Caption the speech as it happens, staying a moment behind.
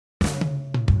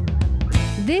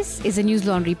This is a News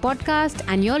Laundry podcast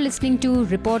and you're listening to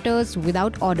Reporters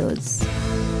Without Orders.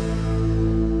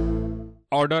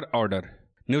 Order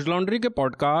news laundry के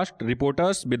podcast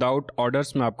reporters without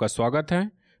orders में आपका स्वागत है।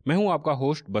 मैं हूं आपका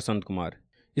होस्ट बसंत कुमार।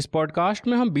 इस पॉडकास्ट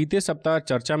में हम बीते सप्ताह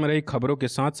चर्चा में रही खबरों के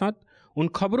साथ साथ उन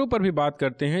खबरों पर भी बात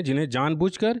करते हैं जिन्हें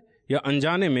जानबूझकर या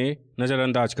अनजाने में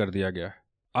नज़रअंदाज कर दिया गया।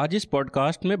 आज इस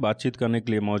पॉडकास्ट में बातचीत करने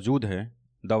के लिए मौजूद है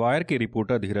द वायर के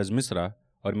रिपोर्टर धीरज मिश्रा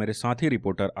और मेरे साथी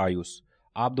रिपोर्टर आयुष।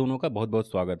 आप दोनों का बहुत बहुत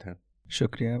स्वागत है।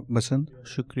 शुक्रिया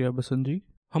बसंत जी।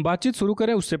 हम बातचीत शुरू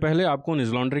करें उससे पहले आपको न्यूज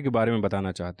लॉन्ड्री के बारे में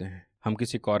बताना चाहते हैं। हम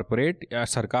किसी कॉरपोरेट या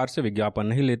सरकार से विज्ञापन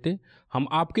नहीं लेते। हम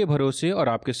आपके भरोसे और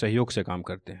आपके सहयोग से काम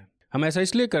करते हैं। हम ऐसा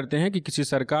इसलिए करते हैं कि किसी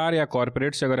सरकार या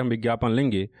कॉरपोरेट से अगर हम विज्ञापन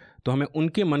लेंगे तो हमें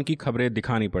उनके मन की खबरें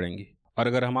दिखानी पड़ेंगी, और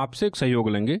अगर हम आपसे सहयोग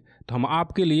लेंगे तो हम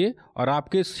आपके लिए और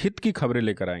आपके हित की खबरें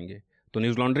लेकर आएंगे। तो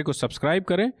न्यूज लॉन्ड्री को सब्सक्राइब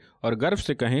करें और गर्व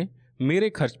से कहें, मेरे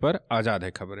खर्च पर आज़ाद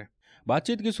है खबरें।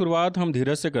 बातचीत की शुरुआत हम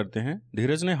धीरज से करते हैं।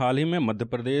 धीरज ने हाल ही में मध्य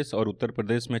प्रदेश और उत्तर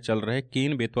प्रदेश में चल रहे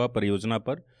केन बेतवा परियोजना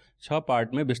पर 6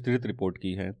 पार्ट में विस्तृत रिपोर्ट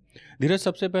की है। धीरज,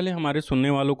 सबसे पहले हमारे सुनने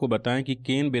वालों को बताएं कि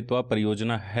केन बेतवा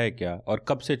परियोजना है क्या और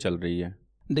कब से चल रही है।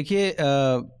 देखिए,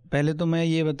 पहले तो मैं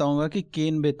ये बताऊंगा कि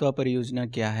केन बेतवा परियोजना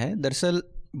क्या है। दरअसल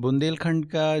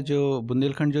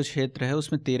बुंदेलखंड जो क्षेत्र है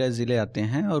उसमें 13 ज़िले आते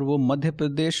हैं और वो मध्य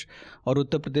प्रदेश और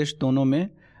उत्तर प्रदेश दोनों में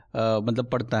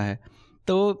पड़ता है।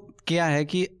 तो क्या है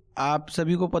कि आप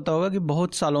सभी को पता होगा कि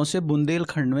बहुत सालों से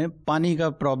बुंदेलखंड में पानी का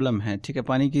प्रॉब्लम है, ठीक है,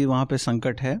 पानी की वहाँ पे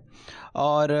संकट है।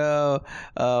 और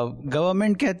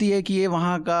गवर्नमेंट कहती है कि ये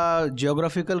वहाँ का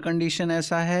जियोग्राफिकल कंडीशन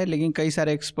ऐसा है, लेकिन कई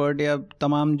सारे एक्सपर्ट या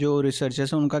तमाम जो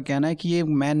रिसर्चर्स हैं उनका कहना है कि ये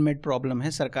मैन मेड प्रॉब्लम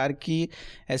है। सरकार की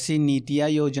ऐसी नीतियाँ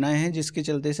योजनाएं हैं जिसके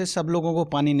चलते से सब लोगों को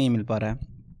पानी नहीं मिल पा रहा है।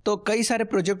 तो कई सारे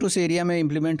प्रोजेक्ट उस एरिया में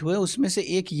इम्प्लीमेंट हुए, उसमें से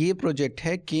एक ये प्रोजेक्ट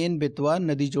है केन बेतवा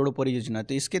नदी जोड़ो परियोजना।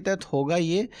 तो इसके तहत होगा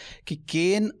ये कि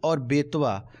केन और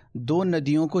बेतवा 2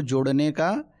 नदियों को जोड़ने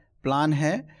का प्लान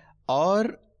है।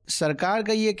 और सरकार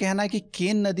का ये कहना है कि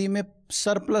केन नदी में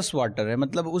सरप्लस वाटर है,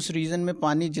 मतलब उस रीजन में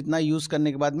पानी जितना यूज़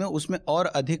करने के बाद में उसमें और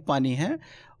अधिक पानी है।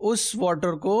 उस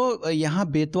वाटर को यहाँ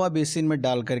बेतवा बेसिन में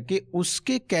डाल करके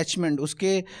उसके कैचमेंट,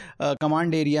 उसके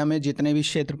कमांड एरिया में जितने भी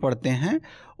क्षेत्र पड़ते हैं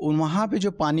वहाँ पे जो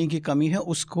पानी की कमी है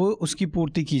उसकी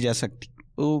पूर्ति की जा सकती,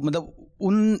 मतलब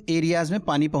उन एरियाज़ में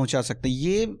पानी पहुँचा सकते हैं।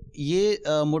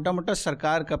 ये मोटा मोटा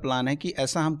सरकार का प्लान है कि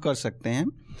ऐसा हम कर सकते हैं।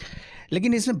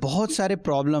 लेकिन इसमें बहुत सारे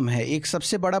प्रॉब्लम है। एक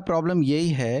सबसे बड़ा प्रॉब्लम यही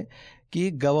है कि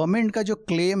गवर्नमेंट का जो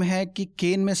क्लेम है कि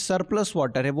केन में सरप्लस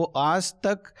वाटर है, वो आज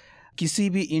तक किसी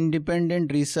भी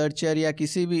इंडिपेंडेंट रिसर्चर या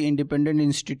किसी भी इंडिपेंडेंट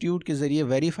इंस्टीट्यूट के ज़रिए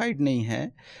वेरीफाइड नहीं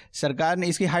है। सरकार ने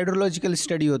इसकी हाइड्रोलॉजिकल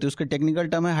स्टडी होती है, उसका टेक्निकल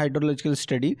टर्म है हाइड्रोलॉजिकल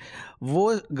स्टडी,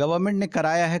 वो गवर्नमेंट ने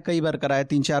कराया है, कई बार कराया,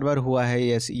 3-4 बार हुआ है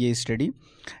ये स्टडी।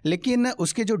 लेकिन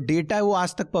उसके जो डेटा है वो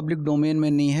आज तक पब्लिक डोमेन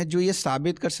में नहीं है जो ये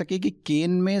साबित कर सके कि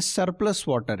केन में सरप्लस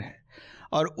वाटर है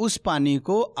और उस पानी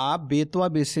को आप बेतवा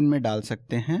बेसिन में डाल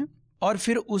सकते हैं और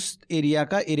फिर उस एरिया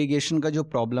का इरिगेशन का जो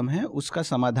प्रॉब्लम है उसका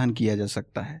समाधान किया जा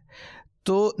सकता है।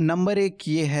 तो नंबर 1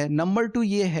 ये है। नंबर 2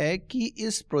 ये है कि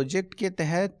इस प्रोजेक्ट के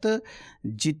तहत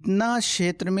जितना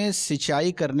क्षेत्र में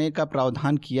सिंचाई करने का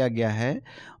प्रावधान किया गया है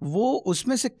वो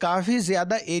उसमें से काफ़ी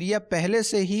ज़्यादा एरिया पहले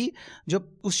से ही जो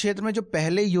उस क्षेत्र में जो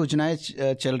पहले योजनाएं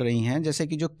चल रही हैं, जैसे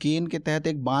कि जो केन के तहत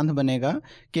एक बांध बनेगा,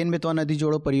 केन बेतवा नदी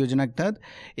जोड़ो परियोजना के तहत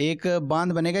एक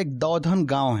बांध बनेगा। एक दौधन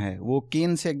गांव है, वो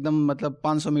केन से एकदम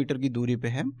 500 मीटर की दूरी पे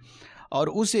है, और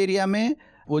उस एरिया में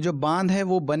वो जो बांध है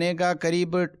वो बनेगा,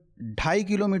 करीब 2.5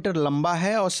 किलोमीटर लंबा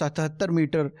है और 77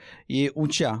 मीटर ये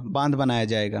ऊंचा बांध बनाया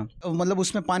जाएगा। मतलब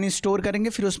उसमें पानी स्टोर करेंगे,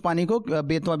 फिर उस पानी को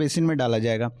बेतवा बेसिन में डाला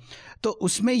जाएगा। तो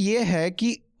उसमें ये है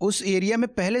कि उस एरिया में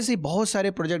पहले से ही बहुत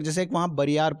सारे प्रोजेक्ट, जैसे एक वहाँ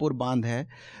बरियारपुर बांध है,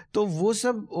 तो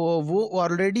वो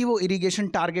ऑलरेडी वो इरिगेशन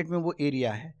टारगेट में वो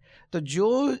एरिया है। तो जो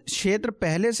क्षेत्र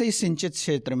पहले से ही सिंचित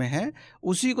क्षेत्र में है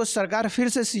उसी को सरकार फिर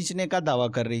से सींचने का दावा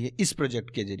कर रही है इस प्रोजेक्ट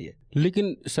के जरिए।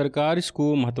 लेकिन सरकार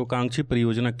इसको महत्वाकांक्षी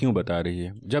परियोजना क्यों बता रही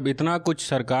है, जब इतना कुछ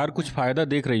सरकार कुछ फायदा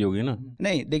देख रही होगी ना?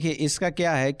 नहीं, देखिए, इसका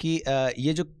क्या है कि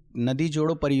ये जो नदी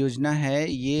जोड़ो परियोजना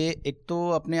है ये एक तो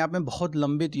अपने आप में बहुत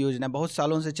लंबित योजना है, बहुत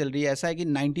सालों से चल रही है। ऐसा है कि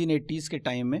 1980s के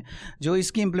टाइम में जो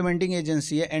इसकी इम्प्लीमेंटिंग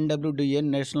एजेंसी है NWDA,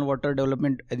 national water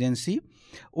development agency,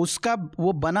 उसका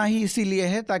वो बना ही इसीलिए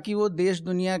है ताकि वो देश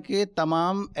दुनिया के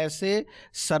तमाम ऐसे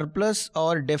सरप्लस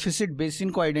और डेफिसिट बेसिन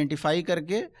को आइडेंटिफाई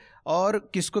करके और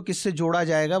किसको किससे जोड़ा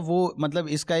जाएगा वो, मतलब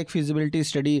इसका एक फिजिबिलिटी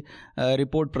स्टडी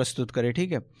रिपोर्ट प्रस्तुत करे,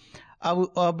 ठीक है।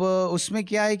 अब उसमें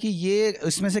क्या है कि ये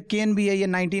इसमें से केन भी है, ये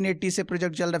 1980 से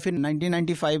प्रोजेक्ट चल रहा है। फिर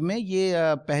 1995 में ये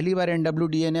पहली बार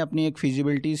NWDA ने अपनी एक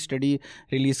फिजिबिलिटी स्टडी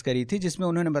रिलीज़ करी थी जिसमें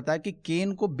उन्होंने बताया कि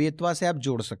केन को बेतवा से आप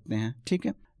जोड़ सकते हैं, ठीक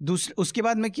है। उसके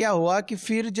बाद में क्या हुआ कि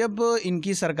फिर जब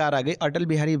इनकी सरकार आ गई अटल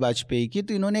बिहारी वाजपेयी की,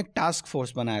 तो इन्होंने एक टास्क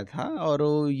फोर्स बनाया था,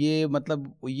 और ये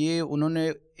उन्होंने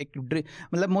एक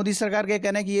मतलब मोदी सरकार का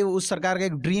कहना है कि ये उस सरकार का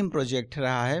एक ड्रीम प्रोजेक्ट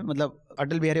रहा है, मतलब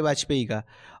अटल बिहारी वाजपेयी का,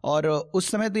 और उस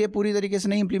समय तो ये पूरी तरीके से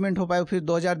नहीं इम्प्लीमेंट हो पाया। फिर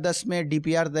 2010 में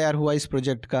DPR तैयार हुआ इस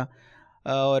प्रोजेक्ट का,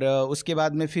 और उसके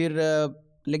बाद में फिर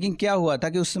लेकिन क्या हुआ था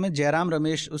कि उस समय जयराम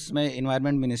रमेश उसमें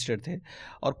इन्वायरमेंट मिनिस्टर थे,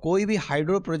 और कोई भी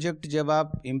हाइड्रो प्रोजेक्ट जब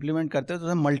आप इम्प्लीमेंट करते हो तो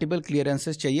उसमें मल्टीपल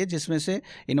क्लियरेंसेस चाहिए, जिसमें से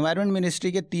इन्वायरमेंट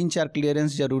मिनिस्ट्री के 3-4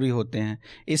 क्लियरेंस जरूरी होते हैं।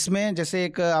 इसमें जैसे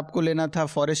एक आपको लेना था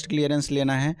फॉरेस्ट क्लियरेंस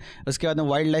लेना है, उसके बाद में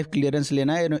वाइल्ड लाइफ क्लियरेंस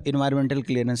लेना है, इन्वायरमेंटल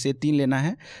क्लियरेंस, ये 3 लेना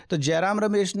है। तो जयराम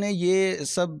रमेश ने ये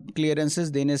सब क्लियरेंसेस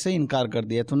देने से इनकार कर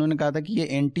दिया। तो उन्होंने कहा था कि ये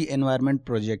एंटी एनवायरमेंट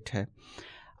प्रोजेक्ट है।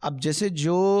 अब जैसे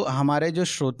जो हमारे जो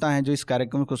श्रोता हैं जो इस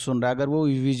कार्यक्रम को सुन रहा है, अगर वो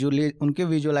उनके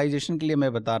विजुअलाइजेशन के लिए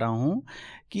मैं बता रहा हूँ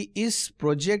कि इस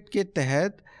प्रोजेक्ट के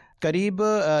तहत करीब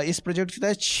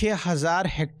 6,000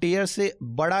 हेक्टेयर से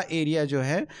बड़ा एरिया जो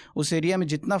है, उस एरिया में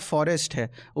जितना फॉरेस्ट है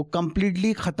वो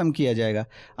कम्प्लीटली ख़त्म किया जाएगा।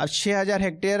 अब 6,000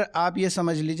 हेक्टेयर आप ये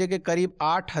समझ लीजिए कि करीब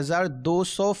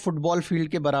 8,200 फुटबॉल फील्ड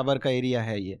के बराबर का एरिया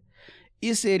है ये।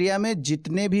 इस एरिया में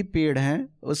जितने भी पेड़ हैं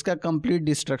उसका कंप्लीट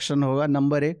डिस्ट्रक्शन होगा,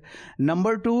 नंबर 1।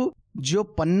 नंबर 2, जो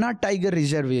पन्ना टाइगर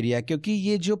रिजर्व एरिया, क्योंकि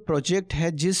ये जो प्रोजेक्ट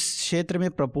है जिस क्षेत्र में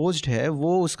प्रपोज्ड है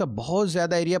वो उसका बहुत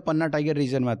ज़्यादा एरिया पन्ना टाइगर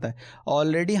रीजन में आता है।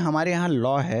 ऑलरेडी हमारे यहाँ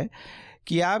लॉ है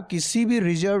कि आप किसी भी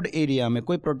रिजर्व्ड एरिया में,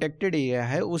 कोई प्रोटेक्टेड एरिया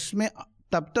है, उसमें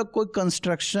तब तक कोई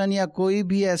कंस्ट्रक्शन या कोई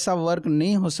भी ऐसा वर्क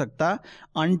नहीं हो सकता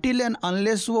अनटिल एंड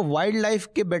अनलेस वो वाइल्ड लाइफ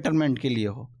के बेटरमेंट के लिए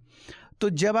हो। तो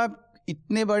जब आप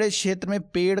इतने बड़े क्षेत्र में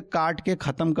पेड़ काट के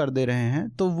ख़त्म कर दे रहे हैं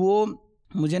तो वो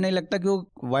मुझे नहीं लगता कि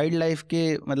वो वाइल्ड लाइफ के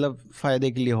मतलब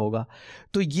फ़ायदे के लिए होगा।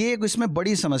 तो ये इसमें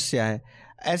बड़ी समस्या है।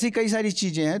 ऐसी कई सारी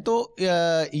चीज़ें हैं। तो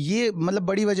ये मतलब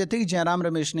बड़ी वजह थी कि जयराम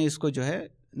रमेश ने इसको जो है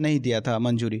नहीं दिया था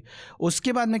मंजूरी।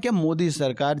 उसके बाद में क्या, मोदी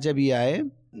सरकार जब ये आए,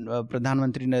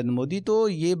 प्रधानमंत्री नरेंद्र मोदी, तो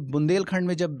ये बुंदेलखंड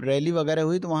में जब रैली वगैरह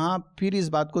हुई तो वहाँ फिर इस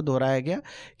बात को दोहराया गया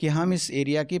कि हम इस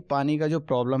एरिया की पानी का जो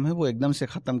प्रॉब्लम है वो एकदम से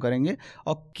ख़त्म करेंगे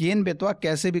और केन बेतवा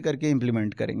कैसे भी करके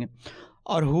इम्प्लीमेंट करेंगे।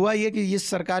 और हुआ ये कि इस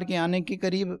सरकार के आने के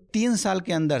करीब 3 साल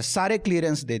के अंदर सारे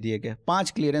क्लियरेंस दे दिए गए।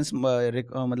 5 क्लियरेंस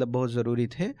मतलब बहुत ज़रूरी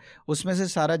थे, उसमें से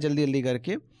सारा जल्दी जल्दी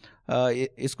करके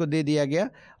इसको दे दिया गया।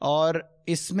 और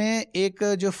इसमें एक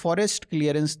जो फॉरेस्ट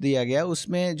क्लियरेंस दिया गया,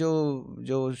 उसमें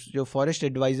जो फॉरेस्ट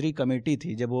एडवाइजरी कमेटी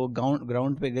थी, जब वो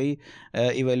ग्राउंड पे गई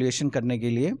इवैल्यूएशन करने के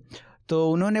लिए, तो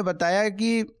उन्होंने बताया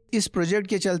कि इस प्रोजेक्ट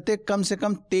के चलते कम से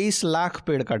कम 23 लाख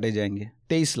पेड़ काटे जाएंगे।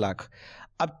 23 लाख।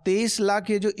 अब 23 लाख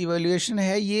ये जो इवैल्यूएशन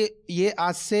है ये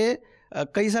आज से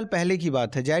कई साल पहले की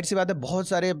बात है। जाहिर सी बात है बहुत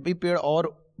सारे भी पेड़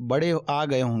और बड़े आ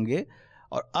गए होंगे,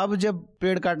 और अब जब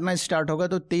पेड़ काटना स्टार्ट होगा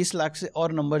तो 23 लाख से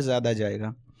और नंबर ज़्यादा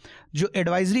जाएगा। जो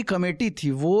एडवाइजरी कमेटी थी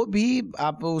वो भी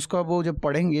आप उसका वो जब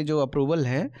पढ़ेंगे जो अप्रूवल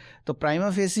है, तो प्राइमा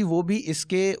फेसी वो भी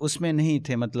इसके उसमें नहीं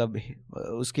थे, मतलब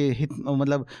उसके हित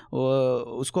मतलब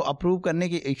उसको अप्रूव करने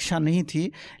की इच्छा नहीं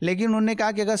थी। लेकिन उन्होंने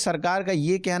कहा कि अगर सरकार का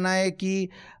ये कहना है कि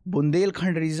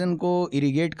बुंदेलखंड रीजन को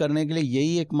इरिगेट करने के लिए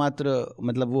यही एकमात्र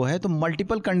मतलब वो है, तो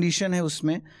मल्टीपल कंडीशन है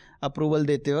उसमें अप्रूवल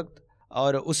देते वक्त।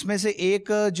 और उसमें से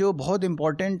एक जो बहुत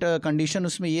इम्पॉर्टेंट कंडीशन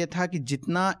उसमें ये था कि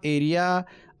जितना एरिया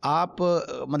आप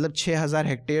मतलब 6,000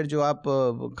 हेक्टेयर जो आप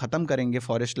ख़त्म करेंगे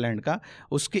फॉरेस्ट लैंड का,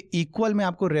 उसके इक्वल में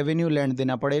आपको रेवेन्यू लैंड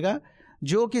देना पड़ेगा,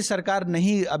 जो कि सरकार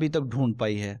नहीं अभी तक ढूंढ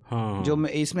पाई है। हाँ। जो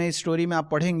इसमें स्टोरी में आप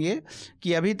पढ़ेंगे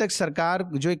कि अभी तक सरकार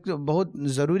जो एक बहुत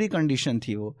ज़रूरी कंडीशन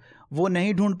थी वो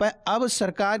नहीं ढूंढ पाए। अब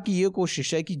सरकार की ये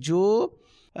कोशिश है कि जो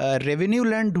रेवेन्यू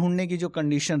लैंड ढूंढने की जो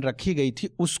कंडीशन रखी गई थी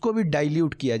उसको भी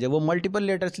डाइल्यूट किया जाए। वो मल्टीपल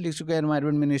लेटर्स लिख चुके हैं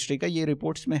एनवायरमेंट मिनिस्ट्री का, ये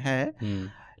रिपोर्ट्स में है,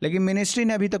 लेकिन मिनिस्ट्री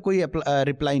ने अभी तक कोई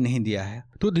रिप्लाई नहीं दिया है।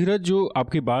 तो धीरज, जो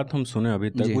आपकी बात हम सुने अभी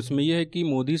तक, उसमें यह है कि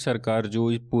मोदी सरकार जो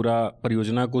इस पूरा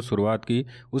परियोजना को शुरुआत की,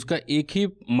 उसका एक ही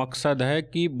मकसद है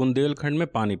कि बुंदेलखंड में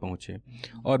पानी पहुंचे।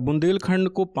 और बुंदेलखंड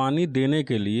को पानी देने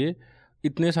के लिए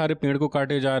इतने सारे पेड़ को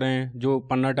काटे जा रहे हैं। जो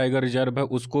पन्ना टाइगर रिजर्व है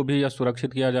उसको भी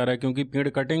सुरक्षित किया जा रहा है, क्योंकि पेड़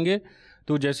कटेंगे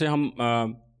तो जैसे हम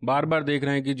बार बार देख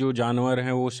रहे हैं कि जो जानवर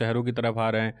हैं वो शहरों की तरफ आ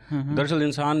रहे हैं, दरअसल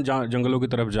इंसान जंगलों की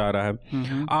तरफ जा रहा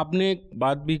है। आपने एक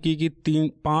बात भी की कि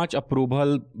 3-5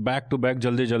 अप्रूवल बैक टू बैक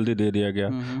जल्दी जल्दी दे दिया गया।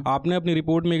 आपने अपनी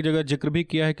रिपोर्ट में एक जगह जिक्र भी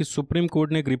किया है कि सुप्रीम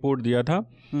कोर्ट ने एक रिपोर्ट दिया था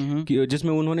कि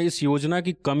जिसमें उन्होंने इस योजना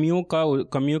की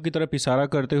कमियों की तरफ इशारा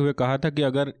करते हुए कहा था कि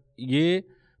अगर ये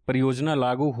परियोजना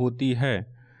लागू होती है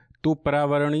तो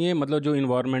पर्यावरणीय मतलब जो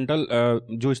इन्वायरमेंटल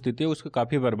जो स्थिति है उसकी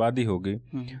काफ़ी बर्बादी होगी।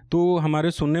 तो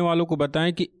हमारे सुनने वालों को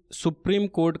बताएं कि सुप्रीम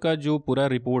कोर्ट का जो पूरा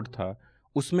रिपोर्ट था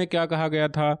उसमें क्या कहा गया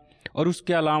था, और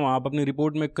उसके अलावा आप अपनी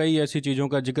रिपोर्ट में कई ऐसी चीज़ों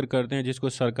का जिक्र करते हैं जिसको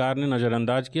सरकार ने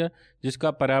नज़रअंदाज किया,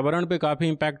 जिसका पर्यावरण पे काफ़ी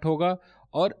इम्पैक्ट होगा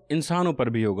और इंसानों पर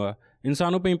भी होगा।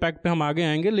 इंसानों पे इम्पैक्ट पे हम आगे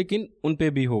आएंगे, लेकिन उन पे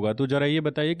भी होगा। तो ज़रा ये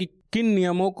बताइए कि किन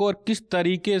नियमों को और किस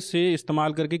तरीके से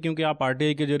इस्तेमाल करके, क्योंकि आप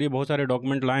आरटीआई के जरिए बहुत सारे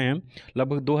डॉक्यूमेंट लाए हैं,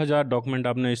 लगभग 2000 डॉक्यूमेंट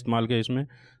आपने इस्तेमाल किए इसमें,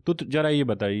 तो ज़रा ये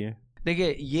बताइए। देखिए,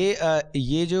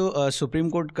 ये जो सुप्रीम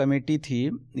कोर्ट कमेटी थी,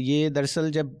 ये दरअसल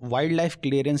जब वाइल्ड लाइफ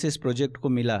क्लियरेंस इस प्रोजेक्ट को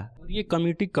मिला। ये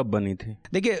कमेटी कब बनी थी?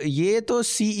 देखिए, ये तो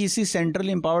CEC सेंट्रल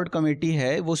एम्पावर्ड कमेटी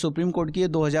है, वो सुप्रीम कोर्ट की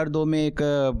 2002 में एक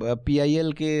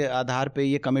PIL के आधार पे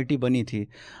ये कमेटी बनी थी,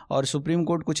 और सुप्रीम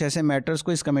कोर्ट कुछ ऐसे मैटर्स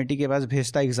को इस कमेटी के पास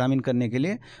भेजता है एग्जामिन करने के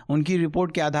लिए। उनकी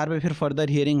रिपोर्ट के आधार पे फिर फर्दर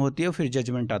हियरिंग होती है और फिर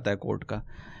जजमेंट आता है कोर्ट का,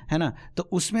 है ना। तो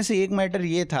उसमें से एक मैटर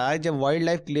ये था, जब वाइल्ड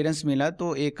लाइफ क्लियरेंस मिला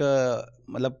तो एक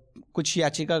मतलब कुछ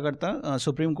याचिकाकर्ता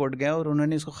सुप्रीम कोर्ट गया और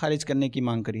उन्होंने इसको खारिज करने की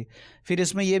मांग करी। फिर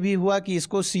इसमें यह भी हुआ कि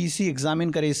इसको CEC एग्जामिन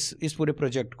करे इस पूरे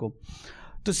प्रोजेक्ट को।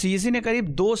 तो CEC ने करीब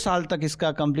 2 साल तक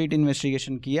इसका कंप्लीट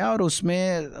इन्वेस्टिगेशन किया, और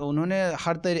उसमें उन्होंने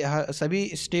सभी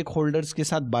स्टेक होल्डर्स के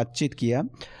साथ बातचीत किया,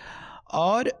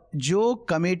 और जो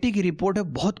कमेटी की रिपोर्ट है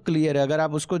बहुत क्लियर है। अगर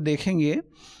आप उसको देखेंगे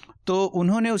तो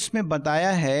उन्होंने उसमें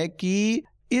बताया है कि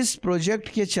इस प्रोजेक्ट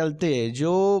के चलते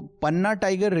जो पन्ना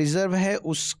टाइगर रिजर्व है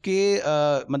उसके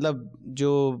मतलब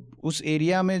जो उस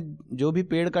एरिया में जो भी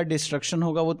पेड़ का डिस्ट्रक्शन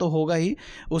होगा वो तो होगा ही,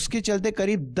 उसके चलते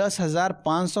करीब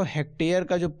 10,500 हेक्टेयर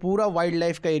का जो पूरा वाइल्ड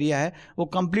लाइफ का एरिया है वो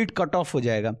कंप्लीट कट ऑफ हो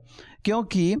जाएगा।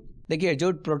 क्योंकि देखिए,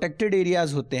 जो प्रोटेक्टेड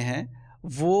एरियाज़ होते हैं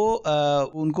वो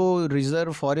उनको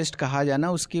रिजर्व फॉरेस्ट कहा जाना,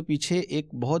 उसके पीछे एक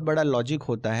बहुत बड़ा लॉजिक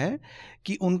होता है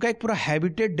कि उनका एक पूरा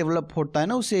हैबिटेट डेवलप होता है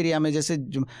ना उस एरिया में। जैसे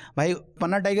भाई,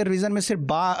 पन्ना टाइगर रिजर्व में सिर्फ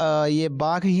ये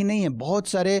बाघ ही नहीं है, बहुत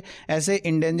सारे ऐसे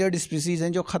इंडेंजर्ड स्पीसीज़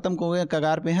हैं जो ख़त्म हो गए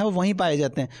कगार पे हैं, वो वहीं पाए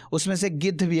जाते हैं। उसमें से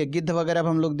गिद्ध भी है, गिद्ध वगैरह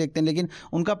हम लोग देखते हैं, लेकिन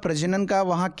उनका प्रजनन का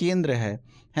वहाँ केंद्र है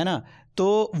ना।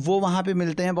 तो वो वहाँ पे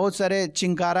मिलते हैं, बहुत सारे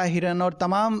चिंकारा हिरन और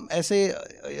तमाम ऐसे,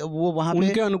 वो वहाँ पे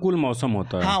उनके अनुकूल मौसम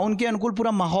होता है। हाँ, उनके अनुकूल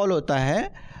पूरा माहौल होता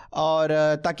है, और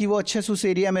ताकि वो अच्छे से उस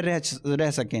एरिया में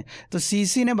रह सकें। तो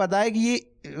CEC ने बताया कि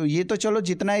ये तो चलो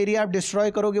जितना एरिया आप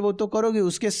डिस्ट्रॉय करोगे वो तो करोगे,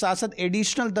 उसके साथ साथ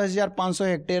एडिशनल 10,500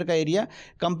 हेक्टेयर का एरिया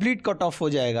कंप्लीट कट ऑफ हो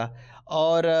जाएगा।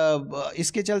 और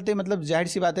इसके चलते मतलब जाहिर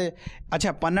सी बात है।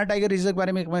 अच्छा, पन्ना टाइगर रिजर्व के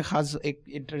बारे में मैं ख़ास एक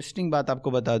इंटरेस्टिंग बात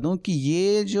आपको बता दूं कि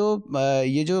ये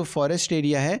जो फॉरेस्ट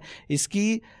एरिया है,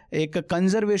 इसकी एक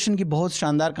कंजर्वेशन की बहुत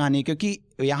शानदार कहानी है, क्योंकि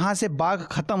यहाँ से बाघ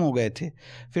ख़त्म हो गए थे,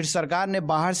 फिर सरकार ने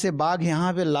बाहर से बाघ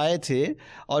यहाँ पे लाए थे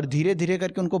और धीरे धीरे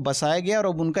करके उनको बसाया गया और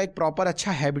अब उनका एक प्रॉपर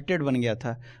अच्छा हैबिटेट बन गया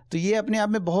था। तो ये अपने आप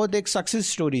में बहुत एक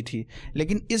सक्सेस स्टोरी थी।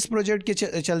 लेकिन इस प्रोजेक्ट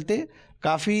के चलते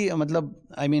काफ़ी मतलब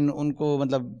उनको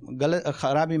मतलब गलत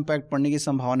ख़राब इम्पैक्ट पड़ने की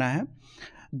संभावना है।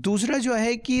 दूसरा जो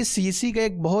है कि CEC का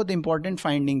एक बहुत इम्पॉर्टेंट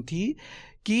फाइंडिंग थी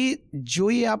कि जो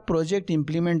ये आप प्रोजेक्ट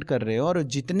इम्प्लीमेंट कर रहे हो और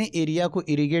जितने एरिया को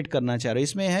इरिगेट करना चाह रहे हो,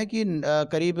 इसमें है कि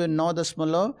करीब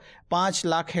 9.5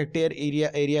 लाख हेक्टेयर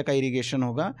एरिया का इरिगेशन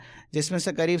होगा, जिसमें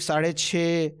से करीब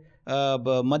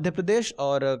 6.5 मध्य प्रदेश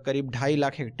और करीब 2.5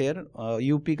 लाख हेक्टेयर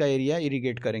UP का एरिया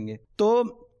इरिगेट करेंगे।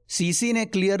 तो CEC ने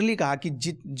क्लियरली कहा कि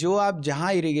जो आप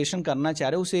जहां इरिगेशन करना चाह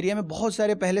रहे हो उस एरिया में बहुत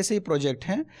सारे पहले से ही प्रोजेक्ट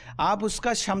हैं, आप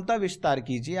उसका क्षमता विस्तार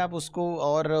कीजिए, आप उसको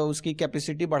और उसकी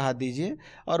कैपेसिटी बढ़ा दीजिए,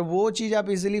 और वो चीज़ आप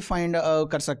इजीली फाइंड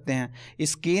कर सकते हैं।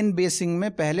 इस केन बेसिन में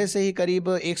पहले से ही करीब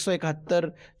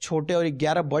 171 छोटे और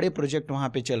 11 बड़े प्रोजेक्ट वहाँ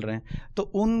पे चल रहे हैं। तो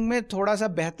उनमें थोड़ा सा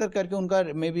बेहतर करके उनका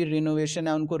मे बी रिनोवेशन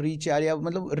है, उनको रीचार्ज या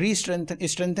मतलब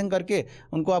स्ट्रेंथन करके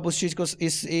उनको आप उस चीज़ को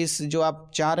इस जो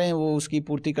आप चाह रहे हैं वो उसकी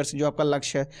पूर्ति कर, जो आपका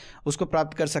लक्ष्य है उसको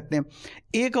प्राप्त कर सकते हैं।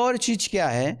 एक और चीज़ क्या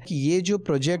है कि ये जो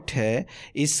प्रोजेक्ट है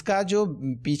इसका जो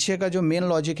पीछे का जो मेन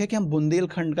लॉजिक है कि हम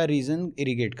बुंदेलखंड का रीजन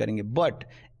इरिगेट करेंगे, बट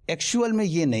एक्चुअल में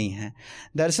ये नहीं है।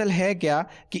 दरअसल है क्या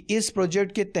कि इस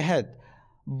प्रोजेक्ट के तहत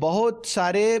बहुत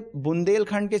सारे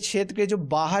बुंदेलखंड के क्षेत्र के जो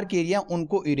बाहर के एरिया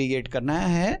उनको इरिगेट करना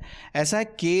है। ऐसा है,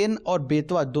 केन और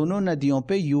बेतवा दोनों नदियों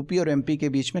पे UP और MP के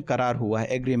बीच में करार हुआ है,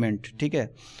 एग्रीमेंट, ठीक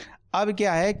है। अब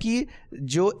क्या है कि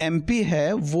जो MP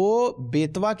है वो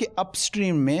बेतवा के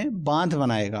अपस्ट्रीम में बांध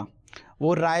बनाएगा,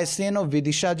 वो रायसेन और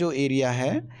विदिशा जो एरिया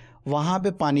है वहाँ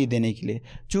पे पानी देने के लिए।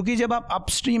 चूँकि जब आप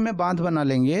अपस्ट्रीम में बांध बना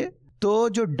लेंगे तो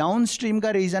जो डाउन स्ट्रीम का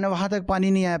रीजन है वहाँ तक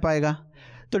पानी नहीं आ पाएगा।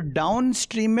 तो डाउन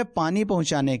स्ट्रीम में पानी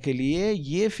पहुँचाने के लिए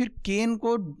ये फिर केन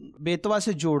को बेतवा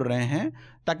से जोड़ रहे हैं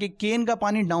ताकि केन का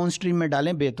पानी डाउन स्ट्रीम में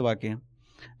डालें बेतवा के।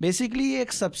 बेसिकली ये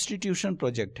एक सब्सटीट्यूशन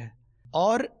प्रोजेक्ट है।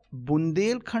 और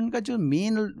बुंदेलखंड का जो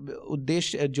मेन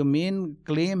उद्देश्य, जो मेन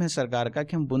क्लेम है सरकार का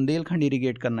कि हम बुंदेलखंड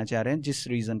इरिगेट करना चाह रहे हैं, जिस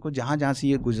रीजन को जहाँ जहाँ से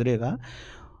ये गुजरेगा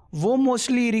वो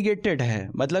मोस्टली इरिगेटेड है।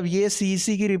 मतलब ये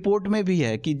CEC की रिपोर्ट में भी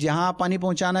है कि जहाँ आप पानी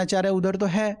पहुँचाना चाह रहे हैं उधर तो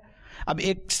है। अब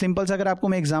एक सिंपल सा अगर आपको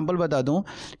मैं एग्जांपल बता दूं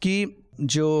कि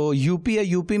जो यूपी है,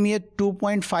 यूपी में ये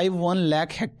 2.51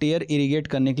 लाख हेक्टेयर इरिगेट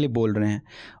करने के लिए बोल रहे हैं।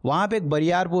 वहाँ पे एक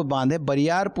बरियारपुर बांध है,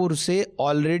 बरियारपुर से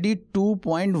already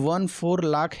 2.14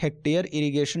 lakh hectare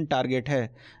irrigation target है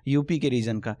यूपी के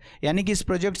रीजन का। यानी कि इस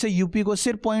प्रोजेक्ट से यूपी को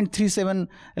सिर्फ 0.37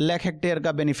 लाख हेक्टेयर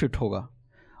का बेनिफिट होगा।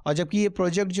 और जबकि ये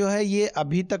प्रोजेक्ट जो है ये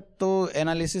अभी तक तो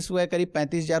एनालिसिस हुआ है करीब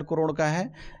 35,000 करोड़ का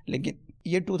है, लेकिन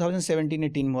ये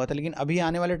 2017-18 में हुआ था, लेकिन अभी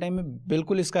आने वाले टाइम में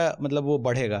बिल्कुल इसका मतलब वो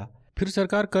बढ़ेगा। फिर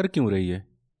सरकार कर क्यों रही है?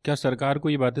 क्या सरकार को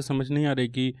ये बातें समझ नहीं आ रही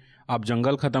कि आप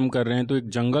जंगल ख़त्म कर रहे हैं तो एक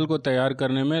जंगल को तैयार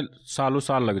करने में सालों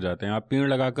साल लग जाते हैं। आप पेड़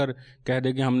लगाकर कह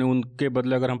दें कि हमने उनके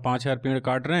बदले अगर हम 5,000 पेड़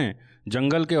काट रहे हैं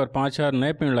जंगल के और 5,000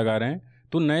 नए पेड़ लगा रहे हैं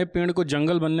तो नए पेड़ को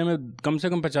जंगल बनने में कम से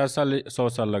कम 50 साल 100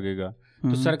 साल लगेगा।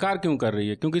 तो सरकार क्यों कर रही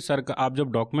है? क्योंकि सरकार, आप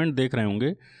जब डॉक्यूमेंट देख रहे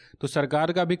होंगे तो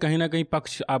सरकार का भी कहीं ना कहीं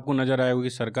पक्ष आपको नजर आएगा कि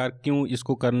सरकार क्यों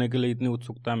इसको करने के लिए इतनी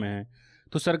उत्सुकता में है।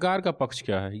 तो सरकार का पक्ष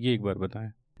क्या है, ये एक बार बताएं।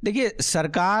 देखिए,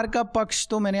 सरकार का पक्ष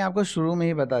तो मैंने आपको शुरू में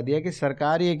ही बता दिया कि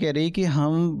सरकार ये कह रही कि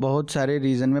हम बहुत सारे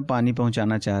रीजन में पानी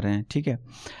पहुंचाना चाह रहे हैं, ठीक है।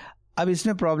 अब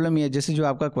इसमें प्रॉब्लम ये है, जैसे जो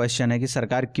आपका क्वेश्चन है कि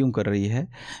सरकार क्यों कर रही है,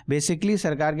 बेसिकली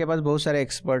सरकार के पास बहुत सारे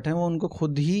एक्सपर्ट हैं, वो उनको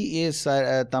खुद ही ये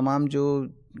तमाम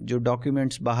जो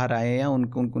डॉक्यूमेंट्स बाहर आए हैं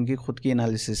उनकी खुद की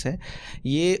एनालिसिस है,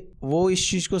 ये वो इस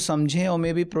चीज़ को समझें और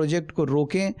मे भी प्रोजेक्ट को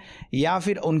रोकें, या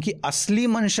फिर उनकी असली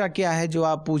मंशा क्या है जो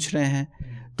आप पूछ रहे हैं।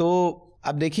 तो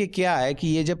अब देखिए क्या है कि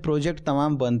ये जब प्रोजेक्ट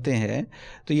तमाम बनते हैं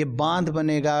तो ये बांध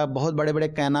बनेगा, बहुत बड़े बड़े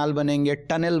कैनाल बनेंगे,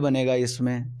 टनल बनेगा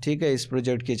इसमें, ठीक है, इस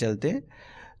प्रोजेक्ट के चलते।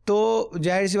 तो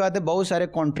जाहिर सी बात है बहुत सारे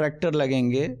कॉन्ट्रैक्टर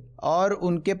लगेंगे और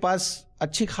उनके पास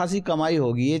अच्छी खासी कमाई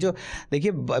होगी। ये जो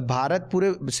देखिए भारत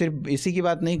पूरे, सिर्फ इसी की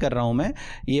बात नहीं कर रहा हूँ मैं,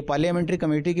 ये पार्लियामेंट्री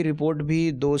कमेटी की रिपोर्ट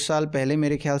भी 2 साल पहले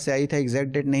मेरे ख्याल से आई था,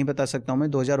 एग्जैक्ट डेट नहीं बता सकता हूँ मैं,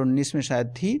 2019 में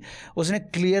शायद थी। उसने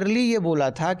क्लियरली ये बोला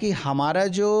था कि हमारा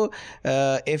जो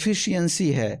एफिशिएंसी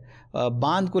है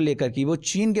बांध को लेकर की वो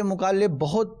चीन के मुकाबले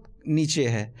बहुत नीचे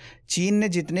है। चीन ने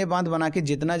जितने बांध बना के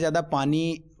जितना ज़्यादा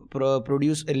पानी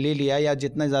प्रोड्यूस ले लिया या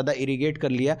जितना ज़्यादा इरिगेट कर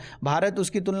लिया, भारत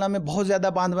उसकी तुलना में बहुत ज़्यादा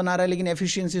बांध बना रहा है, लेकिन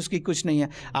एफिशिएंसी उसकी कुछ नहीं है।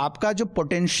 आपका जो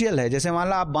पोटेंशियल है, जैसे मान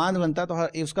लो आप बांध बनता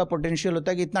तो उसका पोटेंशियल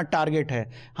होता है कि इतना टारगेट है,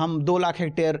 हम 2 लाख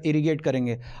हेक्टेयर इरिगेट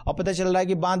करेंगे, और पता चल रहा है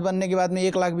कि बांध बनने के बाद में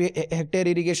 1 लाख भी हेक्टेयर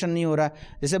इरिगेशन नहीं हो रहा।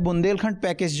 जैसे बुंदेलखंड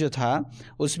पैकेज जो था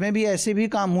उसमें भी ऐसे भी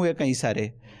काम हुए कई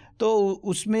सारे, तो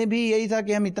उसमें भी यही था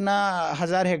कि हम इतना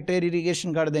 1000 हेक्टेयर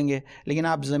इरिगेशन कर देंगे, लेकिन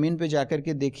आप ज़मीन पे जाकर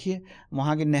के देखिए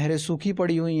वहाँ की नहरें सूखी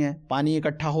पड़ी हुई हैं, पानी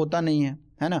इकट्ठा होता नहीं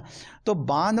है ना। तो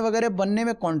बांध वगैरह बनने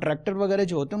में कॉन्ट्रैक्टर वगैरह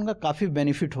जो होते हैं उनका काफ़ी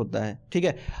बेनिफिट होता है, ठीक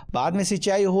है। बाद में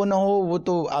सिंचाई हो ना हो वो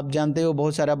तो आप जानते हो,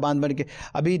 बहुत सारा बांध बन के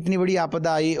अभी इतनी बड़ी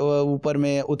आपदा आई ऊपर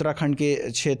में उत्तराखंड के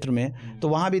क्षेत्र में, तो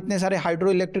वहाँ भी इतने सारे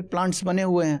हाइड्रो इलेक्ट्रिक प्लांट्स बने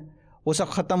हुए हैं, वो सब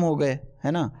ख़त्म हो गए,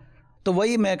 है ना। तो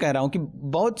वही मैं कह रहा हूँ कि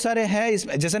बहुत सारे हैं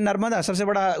इसमें, जैसे नर्मदा सबसे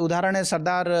बड़ा उदाहरण है,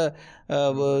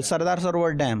 सरदार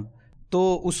सरोवर डैम, तो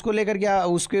उसको लेकर क्या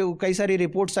उसके कई सारी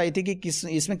रिपोर्ट्स आई थी कि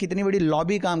इसमें कितनी बड़ी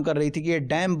लॉबी काम कर रही थी कि ये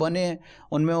डैम बने,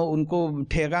 उनमें उनको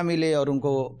ठेका मिले और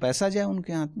उनको पैसा जाए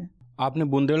उनके हाथ में। आपने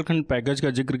बुंदेलखंड पैकेज का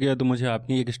जिक्र किया तो मुझे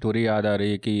आपकी एक स्टोरी याद आ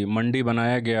रही है कि मंडी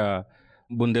बनाया गया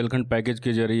बुंदेलखंड पैकेज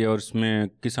के जरिए और उसमें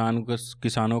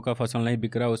किसानों का फसल नहीं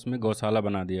बिक रहा, उसमें गौशाला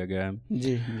बना दिया गया है।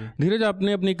 जी धीरज,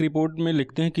 आपने अपनी एक रिपोर्ट में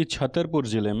लिखते हैं कि छतरपुर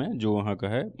ज़िले में, जो वहाँ का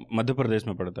है, मध्य प्रदेश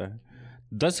में पड़ता है,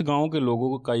 10 गांव के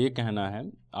लोगों का ये कहना है,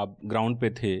 आप ग्राउंड पे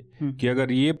थे, कि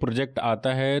अगर ये प्रोजेक्ट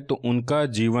आता है तो उनका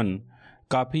जीवन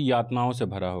काफ़ी यातनाओं से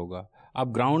भरा होगा। आप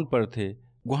ग्राउंड पर थे,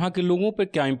 वहाँ के लोगों पे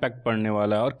क्या इम्पैक्ट पड़ने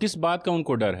वाला है और किस बात का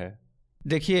उनको डर है?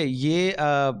 देखिए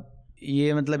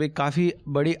ये मतलब एक काफ़ी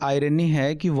बड़ी आयरनी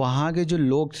है कि वहाँ के जो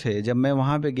लोग थे, जब मैं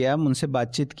वहाँ पे गया, उनसे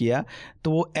बातचीत किया,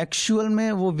 तो वो एक्चुअल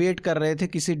में वो वेट कर रहे थे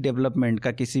किसी डेवलपमेंट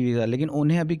का, किसी भी का, लेकिन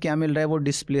उन्हें अभी क्या मिल रहा है, वो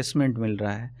डिस्प्लेसमेंट मिल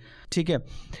रहा है, ठीक है।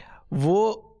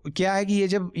 वो क्या है कि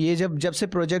ये जब से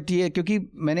प्रोजेक्ट, ये क्योंकि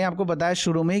मैंने आपको बताया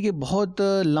शुरू में ही कि बहुत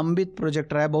लंबित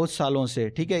प्रोजेक्ट रहा है बहुत सालों से,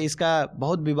 ठीक है, इसका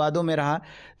बहुत विवादों में रहा,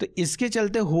 तो इसके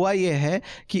चलते हुआ ये है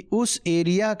कि उस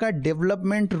एरिया का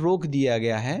डेवलपमेंट रोक दिया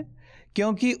गया है।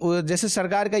 क्योंकि जैसे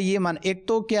सरकार का ये मान, एक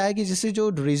तो क्या है कि जैसे जो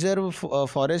रिजर्व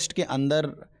फॉरेस्ट के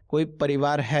अंदर कोई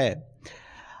परिवार है,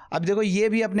 अब देखो ये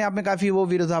भी अपने आप में काफ़ी वो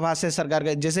विरोधाभास है सरकार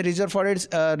का। जैसे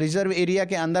रिजर्व एरिया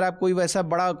के अंदर आप कोई वैसा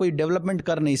बड़ा कोई डेवलपमेंट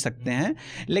कर नहीं सकते हैं,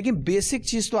 लेकिन बेसिक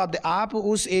चीज़ तो आप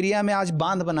उस एरिया में आज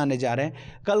बांध बनाने जा रहे हैं,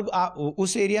 कल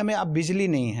उस एरिया में अब बिजली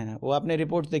नहीं है, वो आपने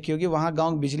रिपोर्ट देखी होगी, वहाँ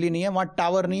गाँव बिजली नहीं है, वहाँ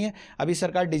टावर नहीं है। अभी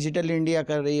सरकार डिजिटल इंडिया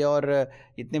कर रही है और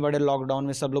इतने बड़े लॉकडाउन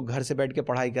में सब लोग घर से बैठ के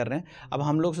पढ़ाई कर रहे हैं। अब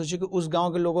हम लोग सोचे कि उस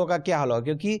गाँव के लोगों का क्या हाल होगा,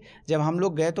 क्योंकि जब हम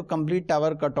लोग गए तो कंप्लीट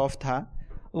टावर कट ऑफ था,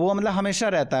 वो मतलब हमेशा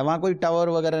रहता है, वहाँ कोई टावर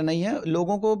वगैरह नहीं है,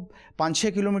 लोगों को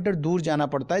 5-6 किलोमीटर दूर जाना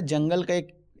पड़ता है, जंगल का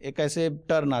एक ऐसे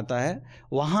टर्न आता है,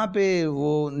 वहाँ पे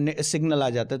वो सिग्नल आ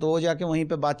जाता है, तो वो जाके वहीं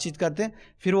पे बातचीत करते हैं,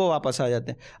 फिर वो वापस आ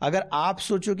जाते हैं। अगर आप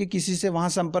सोचो कि किसी से वहाँ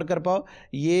संपर्क कर पाओ,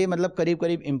 ये मतलब करीब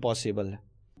करीब इम्पॉसिबल है।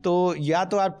 तो या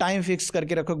तो आप टाइम फिक्स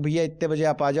करके रखो भैया इतने बजे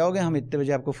आप आ जाओगे, हम इतने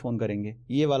बजे आपको फ़ोन करेंगे,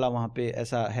 ये वाला वहाँ पे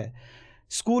ऐसा है।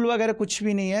 स्कूल वगैरह कुछ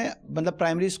भी नहीं है, मतलब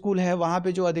प्राइमरी स्कूल है वहाँ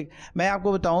पे जो अधिक। मैं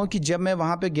आपको बताऊँ कि जब मैं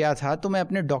वहाँ पे गया था तो मैं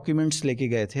अपने डॉक्यूमेंट्स लेके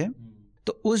गए थे,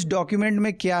 तो उस डॉक्यूमेंट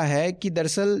में क्या है कि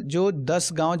दरअसल जो 10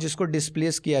 गांव जिसको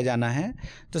डिस्प्लेस किया जाना है,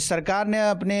 तो सरकार ने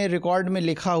अपने रिकॉर्ड में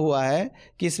लिखा हुआ है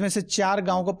कि इसमें से 4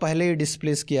 गांव को पहले ही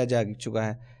डिस्प्लेस किया जा चुका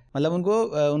है, मतलब उनको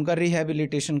उनका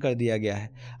रिहेबिलिटेशन कर दिया गया है।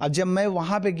 अब जब मैं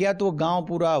वहाँ पे गया तो वो गाँव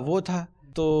पूरा वो था,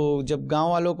 तो जब गाँव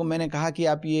वालों को मैंने कहा कि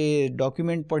आप ये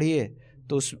डॉक्यूमेंट पढ़िए,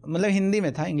 तो उस मतलब हिंदी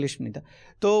में था, इंग्लिश में नहीं था,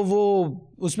 तो वो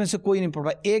उसमें से कोई नहीं पढ़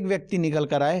पाया। एक व्यक्ति निकल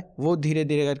कर आए, वो धीरे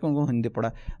धीरे करके उनको हिंदी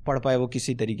पढ़ पाए वो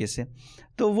किसी तरीके से।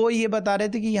 तो वो ये बता रहे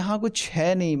थे कि यहाँ कुछ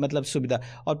है नहीं मतलब सुविधा।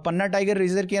 और पन्ना टाइगर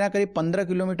रिजर्व के ना करीब 15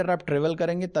 किलोमीटर आप ट्रेवल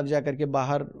करेंगे तब जा करके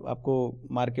बाहर आपको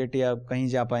मार्केट या कहीं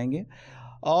जा पाएंगे।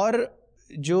 और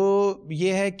जो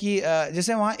ये है कि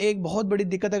जैसे वहाँ एक बहुत बड़ी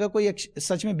दिक्कत है, अगर कोई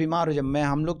सच में बीमार हो जाए,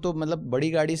 हम लोग तो मतलब बड़ी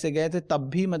गाड़ी से गए थे, तब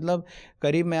भी मतलब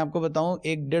करीब मैं आपको बताऊँ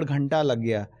 1-1.5 घंटा लग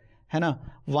गया है ना।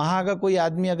 वहाँ का कोई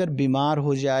आदमी अगर बीमार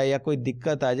हो जाए या कोई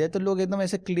दिक्कत आ जाए, तो लोग एकदम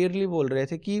ऐसे क्लियरली बोल रहे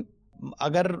थे कि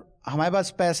अगर हमारे पास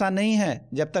पैसा नहीं है,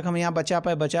 जब तक हम यहाँ बचा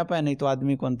पाए, नहीं तो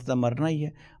आदमी को अंततः मरना ही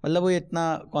है। मतलब वो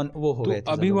इतना वो हो गए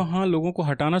थे। अभी वहाँ लोगों को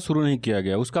हटाना शुरू नहीं किया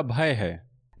गया, उसका भय है?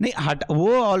 नहीं,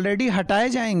 वो ऑलरेडी हटाए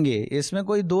जाएंगे, इसमें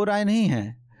कोई दो राय नहीं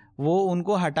है, वो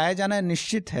उनको हटाया जाना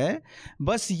निश्चित है।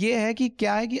 बस ये है कि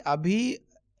क्या है कि अभी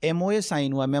MOA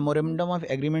साइन हुआ, मेमोरेंडम ऑफ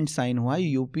एग्रीमेंट साइन हुआ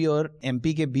यूपी और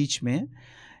MP के बीच में।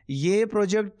 ये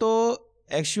प्रोजेक्ट तो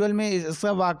एक्चुअल में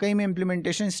इसका वाकई में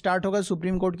इम्प्लीमेंटेशन स्टार्ट होगा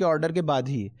सुप्रीम कोर्ट के ऑर्डर के बाद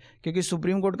ही, क्योंकि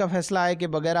सुप्रीम कोर्ट का फैसला आए कि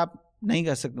बगैर आप नहीं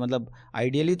कर सकते, मतलब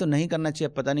आइडियली तो नहीं करना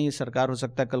चाहिए। पता नहीं सरकार हो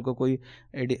सकता है कल को कोई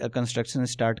कंस्ट्रक्शन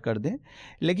स्टार्ट कर दे।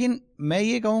 लेकिन मैं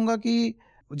ये कहूँगा कि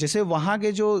जैसे वहाँ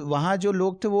जो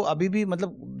लोग थे वो अभी भी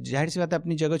मतलब जाहिर सी बात है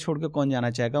अपनी जगह छोड़ के कौन जाना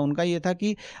चाहेगा। उनका ये था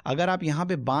कि अगर आप यहाँ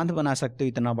पे बांध बना सकते हो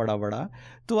इतना बड़ा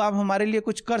तो आप हमारे लिए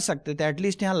कुछ कर सकते थे।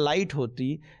 एटलीस्ट यहाँ लाइट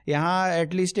होती, यहाँ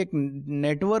एटलीस्ट एक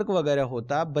नेटवर्क वगैरह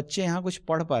होता, बच्चे यहाँ कुछ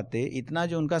पढ़ पाते। इतना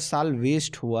जो उनका साल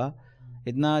वेस्ट हुआ,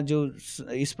 इतना जो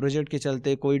इस प्रोजेक्ट के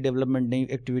चलते कोई डेवलपमेंट नहीं,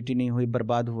 एक्टिविटी नहीं हुई,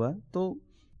 बर्बाद हुआ। तो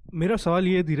मेरा सवाल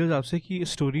ये है धीरज आपसे कि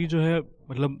स्टोरी जो है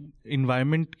मतलब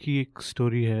इन्वायरमेंट की एक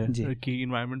स्टोरी है कि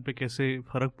इन्वायरमेंट पे कैसे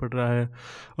फ़र्क पड़ रहा है।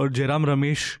 और जयराम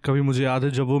रमेश का भी मुझे याद है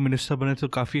जब वो मिनिस्टर बने तो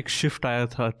काफ़ी एक शिफ्ट आया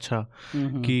था अच्छा,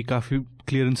 कि काफ़ी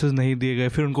क्लियरेंसेस नहीं दिए गए,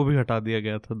 फिर उनको भी हटा दिया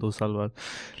गया था 2 साल बाद।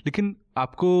 लेकिन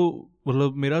आपको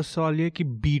मतलब मेरा सवाल ये है कि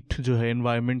बीट जो है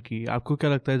एनवायरनमेंट की, आपको क्या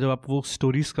लगता है जब आप वो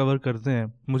स्टोरीज कवर करते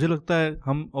हैं? मुझे लगता है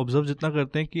हम ऑब्जर्व जितना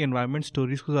करते हैं कि एनवायरनमेंट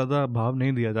स्टोरीज को ज़्यादा भाव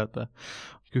नहीं दिया जाता,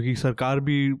 क्योंकि सरकार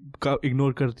भी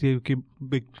इग्नोर करती है क्योंकि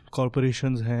बिग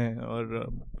कॉरपोरेशंस हैं और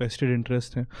वेस्टेड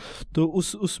इंटरेस्ट हैं। तो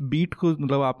उस बीट को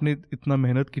मतलब आपने इतना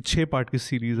मेहनत की, 6 पार्ट की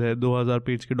सीरीज़ है, 2000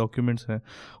 पेज के डॉक्यूमेंट्स हैं,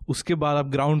 उसके बाद आप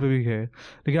ग्राउंड पे भी है,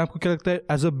 लेकिन आपको क्या लगता है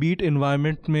एज अ बीट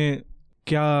एनवायरनमेंट में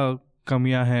क्या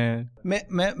कमियां हैं?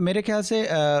 मेरे ख्याल से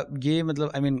ये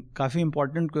मतलब काफ़ी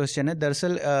इम्पोर्टेंट क्वेश्चन है।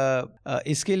 दरअसल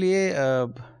इसके लिए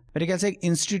मेरे ख्याल से एक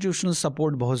इंस्टीट्यूशनल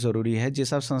सपोर्ट बहुत ज़रूरी है।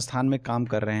 जिस आप संस्थान में काम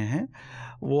कर रहे हैं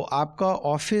वो आपका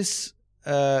ऑफिस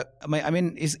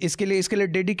इसके लिए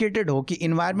डेडिकेटेड हो कि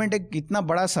इन्वायरमेंट एक इतना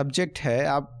बड़ा सब्जेक्ट है।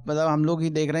 आप मतलब हम लोग ही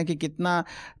देख रहे हैं कि कितना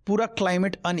पूरा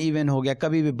क्लाइमेट अनइवन हो गया,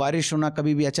 कभी भी बारिश होना,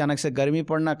 कभी भी अचानक से गर्मी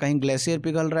पड़ना, कहीं ग्लेशियर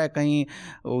पिघल रहा है, कहीं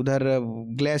उधर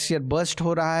ग्लेशियर बर्स्ट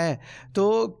हो रहा है।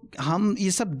 तो हम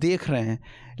ये सब देख रहे हैं,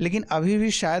 लेकिन अभी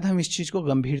भी शायद हम इस चीज़ को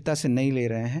गंभीरता से नहीं ले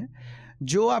रहे हैं।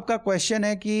 जो आपका क्वेश्चन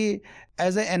है कि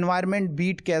एज ए एनवायरनमेंट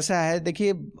बीट कैसा है,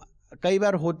 देखिए कई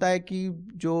बार होता है कि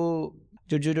जो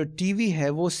टीवी है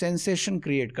वो सेंसेशन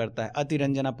क्रिएट करता है,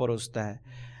 अतिरंजना परोसता है।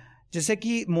 जैसे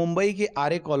कि मुंबई के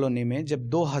आरे कॉलोनी में जब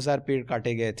 2000 पेड़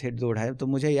काटे गए थे 2-2.5, तो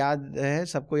मुझे याद है,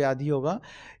 सबको याद ही होगा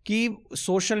कि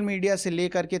सोशल मीडिया से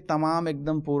लेकर के तमाम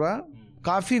एकदम पूरा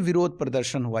काफ़ी विरोध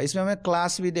प्रदर्शन हुआ। इसमें हमें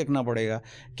क्लास भी देखना पड़ेगा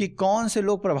कि कौन से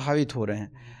लोग प्रभावित हो रहे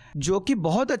हैं, जो कि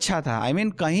बहुत अच्छा था।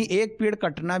 कहीं एक पेड़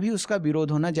कटना भी उसका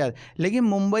विरोध होना चाहिए। लेकिन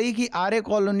मुंबई की आरे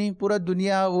कॉलोनी, पूरा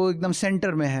दुनिया वो एकदम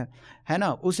सेंटर में है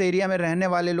ना, उस एरिया में रहने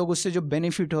वाले लोग, उससे जो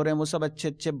बेनिफिट हो रहे हैं वो सब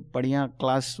अच्छे बढ़िया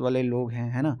क्लास वाले लोग हैं,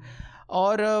 है ना।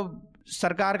 और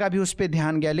सरकार का भी उस पर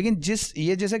ध्यान गया। लेकिन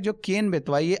जैसे जो केन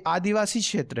बेतवा, ये आदिवासी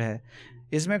क्षेत्र है,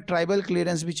 इसमें एक ट्राइबल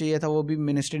क्लियरेंस भी चाहिए था, वो भी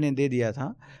मिनिस्ट्री ने दे दिया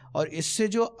था। और इससे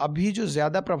जो अभी जो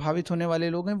ज़्यादा प्रभावित होने वाले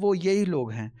लोग हैं वो यही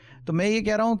लोग हैं। तो मैं ये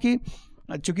कह रहा हूँ कि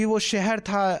चूँकि वो शहर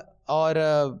था और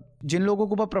जिन लोगों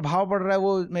को प्रभाव पड़ रहा है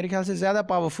वो मेरे ख्याल से ज़्यादा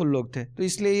पावरफुल लोग थे, तो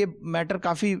इसलिए ये मैटर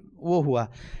काफ़ी वो हुआ।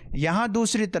 यहाँ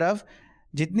दूसरी तरफ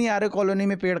जितनी आर्य कॉलोनी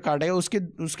में पेड़ काटे गए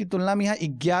उसकी तुलना में यहाँ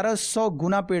 1100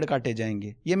 गुना पेड़ काटे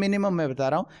जाएंगे। ये मिनिमम मैं बता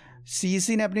रहा हूँ।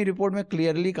 सीईसी ने अपनी रिपोर्ट में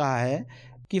क्लियरली कहा है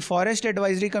कि फॉरेस्ट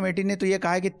एडवाइजरी कमेटी ने तो ये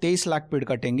कहा है कि 23 लाख पेड़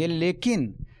कटेंगे,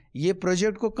 लेकिन ये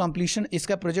प्रोजेक्ट को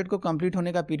कंप्लीट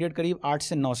होने का पीरियड करीब 8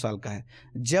 से 9 साल का है।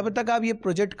 जब तक आप ये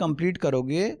प्रोजेक्ट कंप्लीट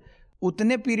करोगे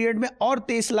उतने पीरियड में और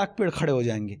 23 लाख पेड़ खड़े हो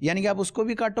जाएंगे, यानी कि आप उसको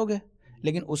भी काटोगे,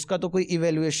 लेकिन उसका तो कोई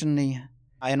इवेल्युएशन नहीं है।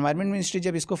 एनवायरनमेंट मिनिस्ट्री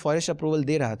जब इसको फॉरेस्ट अप्रूवल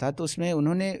दे रहा था तो उसमें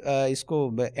उन्होंने इसको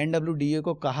NWDA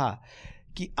को कहा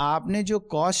कि आपने जो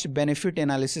कॉस्ट बेनिफिट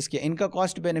एनालिसिस किया, इनका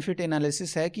कॉस्ट बेनिफिट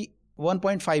एनालिसिस है कि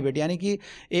 1.58 यानी कि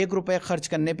 1 रुपये खर्च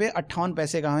करने पे 58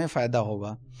 पैसे का हमें फ़ायदा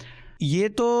होगा। ये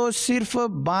तो सिर्फ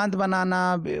बांध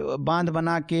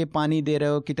बना के पानी दे रहे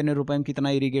हो, कितने रुपए में कितना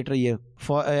इरीगेटर। ये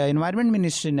एनवायरनमेंट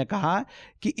मिनिस्ट्री ने कहा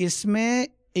कि इसमें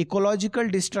इकोलॉजिकल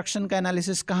डिस्ट्रक्शन का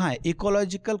एनालिसिस कहाँ है,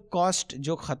 इकोलॉजिकल कॉस्ट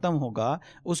जो ख़त्म होगा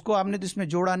उसको आपने तो इसमें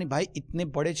जोड़ा नहीं। भाई इतने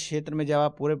बड़े क्षेत्र में जब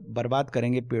आप पूरे बर्बाद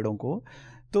करेंगे पेड़ों को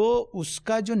तो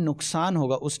उसका जो नुकसान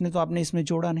होगा उसने तो आपने इसमें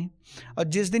जोड़ा नहीं। और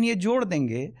जिस दिन ये जोड़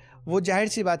देंगे वो जाहिर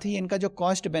सी बात है इनका जो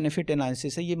कॉस्ट बेनिफिट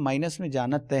एनालिसिस है ये माइनस में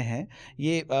जाना तय है।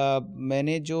 ये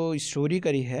मैंने जो स्टोरी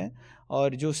करी है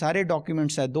और जो सारे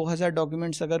डॉक्यूमेंट्स हैं 2000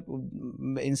 डॉक्यूमेंट्स अगर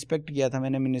इंस्पेक्ट किया था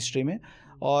मैंने मिनिस्ट्री में,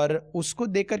 और उसको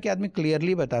देख कर के आदमी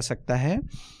क्लियरली बता सकता है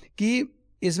कि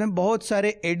इसमें बहुत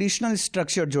एडिशनल एडिशनल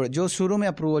स्ट्रक्चर जोड़े, जो शुरू में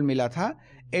अप्रूवल मिला था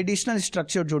एडिशनल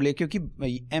स्ट्रक्चर जोड़ लिए, क्योंकि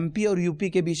MP और UP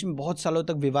के बीच में बहुत सालों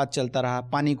तक विवाद चलता रहा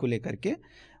पानी को लेकर के।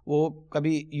 वो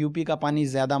कभी UP का पानी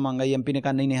ज़्यादा मांगा, MP ने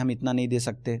कहा नहीं हम इतना नहीं दे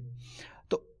सकते।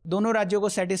 तो दोनों राज्यों को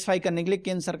सेटिस्फाई करने के लिए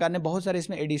केंद्र सरकार ने बहुत सारे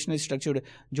इसमें एडिशनल स्ट्रक्चर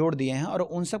जोड़ दिए हैं, और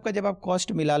उन सब का जब आप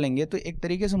कॉस्ट मिला लेंगे तो एक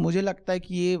तरीके से मुझे लगता है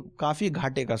कि ये काफ़ी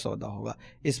घाटे का सौदा होगा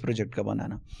इस प्रोजेक्ट का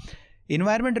बनाना।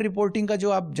 इन्वायरमेंट रिपोर्टिंग का जो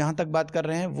आप जहाँ तक बात कर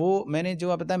रहे हैं वो मैंने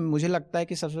जो बताया, मुझे लगता है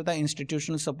कि सबसे ज़्यादा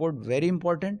इंस्टीट्यूशनल सपोर्ट वेरी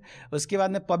इंपॉर्टेंट। उसके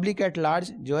बाद में पब्लिक एट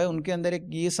लार्ज जो है उनके अंदर एक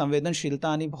ये संवेदनशीलता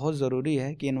आनी बहुत ज़रूरी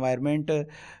है कि इन्वायरमेंट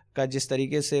का जिस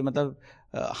तरीके से मतलब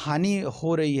हानि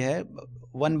हो रही है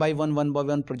 1 by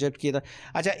 1 प्रोजेक्ट किया था।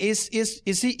 अच्छा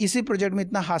इसी प्रोजेक्ट में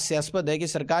इतना हास्यास्पद है कि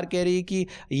सरकार कह रही है कि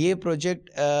ये प्रोजेक्ट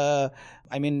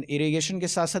इरिगेशन के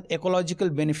साथ साथ इकोलॉजिकल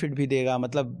बेनिफिट भी देगा,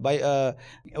 मतलब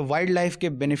वाइल्ड लाइफ के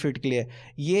बेनिफिट के लिए।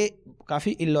 ये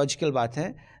काफ़ी इलॉजिकल बात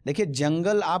है। देखिए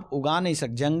जंगल आप उगा नहीं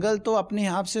सकते, जंगल तो अपने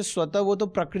आप से स्वतः वो तो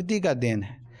प्रकृति का देन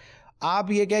है।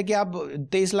 आप ये कह कि आप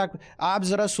 23 लाख, आप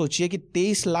ज़रा सोचिए कि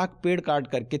 23 लाख पेड़ काट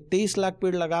करके 23 लाख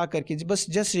पेड़ लगा करके बस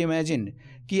जस्ट इमेजिन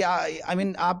कि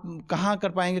आप कहाँ कर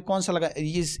पाएंगे, कौन सा लगा।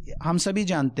 ये हम सभी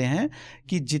जानते हैं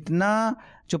कि जितना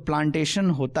जो प्लांटेशन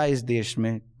होता है इस देश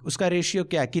में उसका रेशियो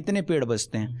क्या है, कितने पेड़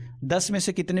बचते हैं, 10 में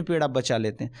से कितने पेड़ आप बचा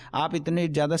लेते हैं। आप इतने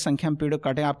ज़्यादा संख्या में पेड़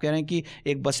काटें, आप कह रहे हैं कि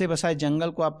एक बसे बसाए जंगल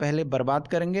को आप पहले बर्बाद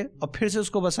करेंगे और फिर से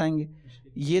उसको बसाएंगे।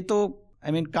 ये तो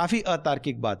काफ़ी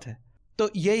अतार्किक बात है। तो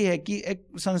यही है कि एक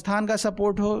संस्थान का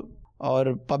सपोर्ट हो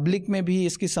और पब्लिक में भी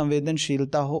इसकी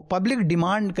संवेदनशीलता हो, पब्लिक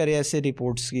डिमांड करे ऐसे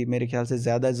रिपोर्ट्स की, मेरे ख्याल से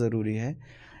ज़्यादा ज़रूरी है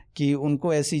कि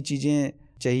उनको ऐसी चीज़ें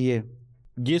चाहिए।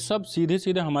 ये सब सीधे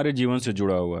सीधे हमारे जीवन से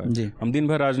जुड़ा हुआ है। हम दिन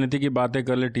भर राजनीति की बातें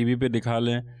कर ले, टीवी पे दिखा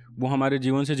लें, वो हमारे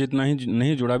जीवन से जितना ही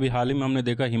नहीं जुड़ा। भी हाल ही में हमने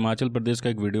देखा हिमाचल प्रदेश का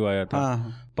एक वीडियो आया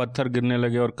था, पत्थर गिरने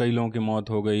लगे और कई लोगों की मौत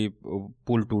हो गई,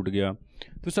 पुल टूट गया।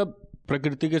 तो सब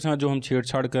प्रकृति के साथ जो हम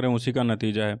छेड़छाड़ कर रहे हैं उसी का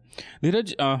नतीजा है।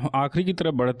 नीरज, आखिरी की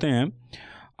तरफ बढ़ते हैं।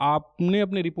 आपने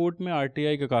अपनी रिपोर्ट में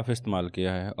RTI का काफ़ी इस्तेमाल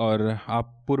किया है और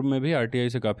आप पूर्व में भी RTI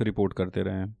से काफ़ी रिपोर्ट करते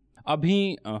रहे हैं।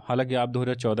 अभी हालांकि आप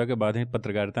 2014 के बाद ही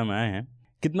पत्रकारिता में आए हैं,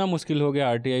 कितना मुश्किल हो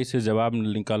गया RTI से जवाब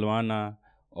निकलवाना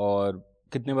और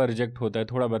कितने बार रिजेक्ट होता है?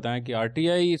 थोड़ा बताएं कि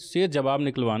RTI से जवाब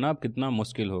निकलवाना अब कितना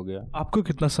मुश्किल हो गया। आपको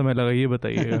कितना समय लगा ये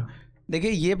बताइएगा।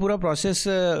 देखिए ये पूरा प्रोसेस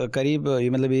करीब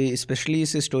मतलब स्पेशली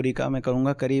इस स्टोरी का मैं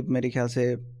करूँगा करीब मेरे ख्याल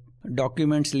से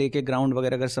डॉक्यूमेंट्स लेके ग्राउंड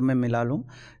वगैरह अगर सब मैं मिला लूँ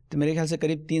तो मेरे ख्याल से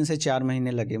करीब 3 से 4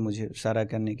 महीने लगे मुझे सारा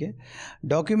करने के।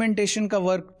 डॉक्यूमेंटेशन का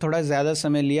वर्क थोड़ा ज़्यादा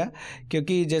समय लिया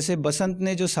क्योंकि जैसे बसंत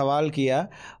ने जो सवाल किया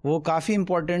वो काफ़ी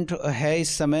इम्पोर्टेंट है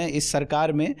इस समय इस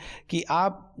सरकार में कि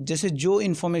आप जैसे जो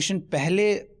इन्फॉर्मेशन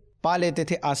पहले पा लेते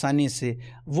थे आसानी से,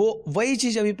 वो वही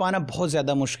चीज़ अभी पाना बहुत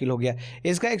ज़्यादा मुश्किल हो गया।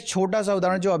 इसका एक छोटा सा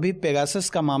उदाहरण, जो अभी पेगासस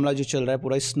का मामला जो चल रहा है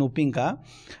पूरा स्नूपिंग का,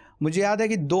 मुझे याद है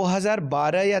कि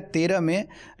 2012 या 13 में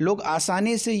लोग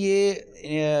आसानी से ये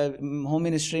होम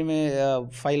मिनिस्ट्री में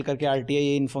फाइल करके RTI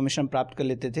ये इन्फॉर्मेशन प्राप्त कर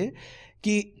लेते थे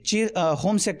कि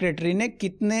होम सेक्रेटरी ने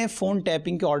कितने फ़ोन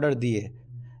टैपिंग के ऑर्डर दिए।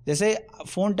 जैसे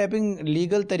फ़ोन टैपिंग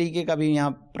लीगल तरीके का भी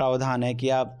यहाँ प्रावधान है कि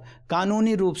आप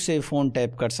कानूनी रूप से फ़ोन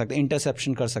टैप कर सकते,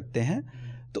 इंटरसेप्शन कर सकते हैं।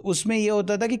 तो उसमें ये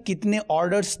होता था कि कितने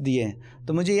ऑर्डर्स दिए।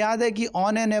 तो मुझे याद है कि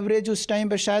ऑन एन एवरेज उस टाइम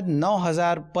पर शायद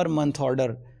 9000 पर मंथ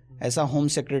ऑर्डर ऐसा होम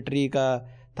सेक्रेटरी का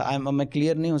था। मैं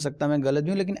क्लियर नहीं हो सकता, मैं गलत भी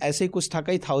हूँ, लेकिन ऐसे ही कुछ था,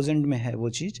 कई 1000 में है वो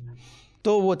चीज़।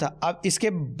 तो वो था। अब इसके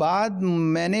बाद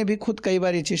मैंने भी खुद कई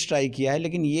बार ये चीज़ ट्राई किया है,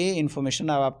 लेकिन ये इन्फॉर्मेशन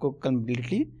अब आपको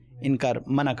कम्प्लीटली इनकार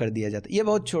मना कर दिया जाता है। ये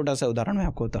बहुत छोटा सा उदाहरण मैं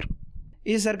आपको बता।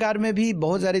 इस सरकार में भी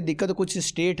बहुत सारी दिक्कत, कुछ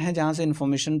स्टेट हैं जहाँ से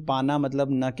इन्फॉर्मेशन पाना मतलब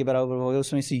न के बराबर हो गया,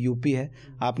 उसमें से यूपी है।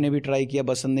 आपने भी ट्राई किया,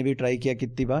 बसंत ने भी ट्राई किया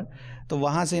कितनी बार, तो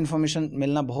वहाँ से इन्फॉर्मेशन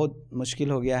मिलना बहुत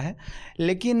मुश्किल हो गया है।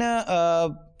 लेकिन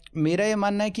मेरा ये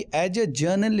मानना है कि एज ए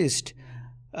जर्नलिस्ट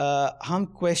हम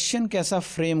क्वेश्चन कैसा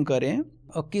फ्रेम करें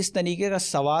और किस तरीके का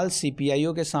सवाल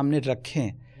CPIO के सामने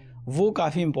रखें, वो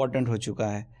काफ़ी इम्पोर्टेंट हो चुका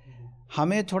है।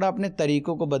 हमें थोड़ा अपने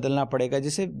तरीक़ों को बदलना पड़ेगा।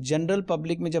 जैसे जनरल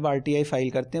पब्लिक में जब RTI फाइल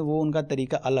करते हैं वो उनका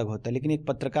तरीका अलग होता है, लेकिन एक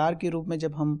पत्रकार के रूप में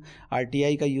जब हम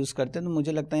RTI का यूज़ करते हैं तो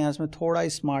मुझे लगता है यहाँ इसमें थोड़ा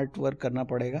स्मार्ट वर्क करना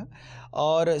पड़ेगा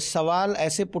और सवाल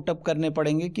ऐसे पुटअप करने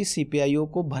पड़ेंगे कि CPIO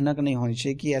को भनक नहीं होनी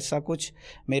चाहिए कि ऐसा कुछ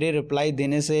मेरे रिप्लाई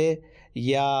देने से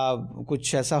या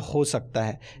कुछ ऐसा हो सकता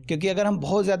है। क्योंकि अगर हम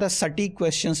बहुत ज़्यादा सटीक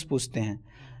क्वेश्चंस पूछते हैं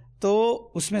तो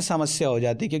उसमें समस्या हो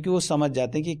जाती है, क्योंकि वो समझ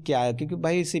जाते हैं कि क्या है, क्योंकि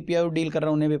भाई CPIO डील कर रहा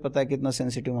है, उन्हें भी पता है कितना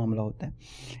सेंसिटिव मामला होता है।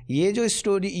 ये जो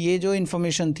स्टोरी, ये जो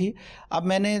इन्फॉर्मेशन थी, अब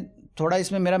मैंने थोड़ा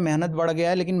इसमें मेरा मेहनत बढ़ गया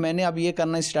है, लेकिन मैंने अब ये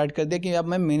करना स्टार्ट कर दिया कि अब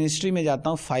मैं मिनिस्ट्री में जाता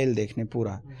हूँ फाइल देखने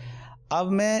पूरा।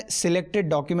 अब मैं सिलेक्टेड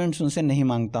डॉक्यूमेंट्स उनसे नहीं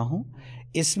मांगता हूँ।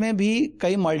 इसमें भी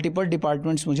कई मल्टीपल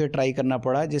डिपार्टमेंट्स मुझे ट्राई करना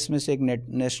पड़ा, जिसमें से एक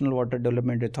नेशनल वाटर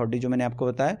डेवलपमेंट अथॉरिटी जो मैंने आपको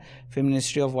बताया, फिर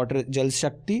मिनिस्ट्री ऑफ वाटर जल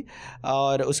शक्ति,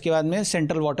 और उसके बाद में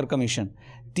सेंट्रल वाटर कमीशन।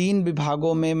 3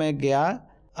 विभागों में मैं गया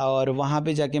और वहाँ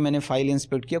पे जाके मैंने फ़ाइल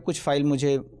इंस्पेक्ट किया। कुछ फ़ाइल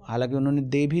मुझे हालांकि उन्होंने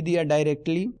दे भी दिया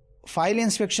डायरेक्टली। फ़ाइल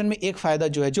इंस्पेक्शन में एक फ़ायदा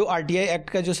जो है, जो RTI एक्ट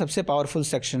का जो सबसे पावरफुल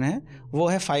सेक्शन है वो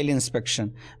है फ़ाइल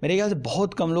इंस्पेक्शन। मेरे ख्याल से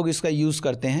बहुत कम लोग इसका यूज़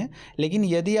करते हैं, लेकिन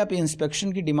यदि आप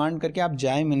इंस्पेक्शन की डिमांड करके आप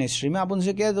जाएं मिनिस्ट्री में, आप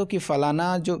उनसे कह दो कि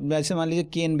फ़लाना जो, वैसे मान लीजिए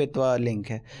केन बेतवा लिंक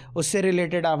है, उससे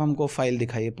रिलेटेड आप हमको फ़ाइल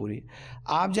दिखाइए पूरी।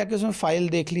 आप जाके उसमें फ़ाइल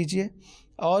देख लीजिए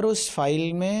और उस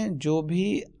फाइल में जो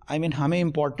भी हमें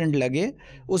इम्पॉर्टेंट लगे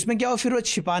उसमें क्या हो, फिर वो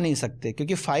छिपा नहीं सकते,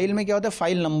 क्योंकि फ़ाइल में क्या होता है,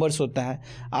 फ़ाइल नंबर्स होता है।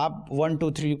 आप 1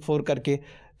 2 3 4 करके,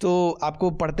 तो आपको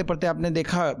पढ़ते पढ़ते आपने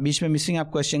देखा बीच में मिसिंग,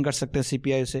 आप क्वेश्चन कर सकते हैं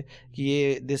CPIO से कि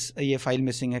ये फाइल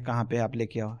मिसिंग है, कहाँ पे आप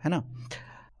लेके आओ, है ना।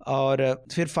 और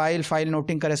फिर फाइल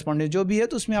नोटिंग करेस्पॉन्डेंस जो भी है,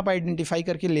 तो उसमें आप आइडेंटिफाई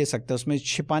करके ले सकते हैं, उसमें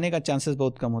छिपाने का चांसेस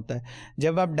बहुत कम होता है।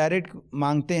 जब आप डायरेक्ट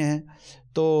मांगते हैं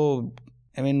तो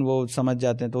वो समझ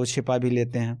जाते हैं, तो वो छिपा भी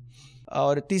लेते हैं।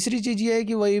 और तीसरी चीज़ ये है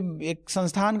कि वही एक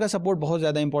संस्थान का सपोर्ट बहुत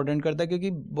ज़्यादा इंपॉर्टेंट करता है, क्योंकि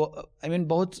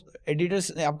बहुत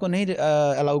एडिटर्स आपको नहीं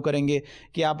अलाउ करेंगे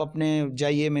कि आप अपने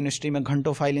जाइए मिनिस्ट्री में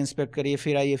घंटों फाइल इंस्पेक्ट करिए,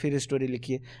 फिर आइए फिर स्टोरी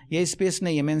लिखिए। ये स्पेस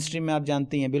नहीं है मेन स्ट्रीम में, आप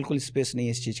जानती हैं, बिल्कुल स्पेस नहीं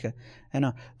है इस चीज़ का, है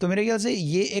ना। तो मेरे ख्याल से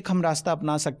ये एक हम रास्ता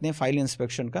अपना सकते हैं फाइल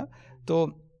इंस्पेक्शन का। तो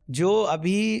जो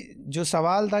अभी जो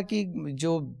सवाल था कि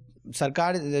जो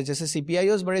सरकार, जैसे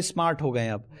CPIOs बड़े स्मार्ट हो गए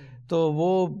हैं अब, तो वो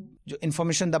जो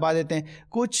इन्फॉर्मेशन दबा देते हैं।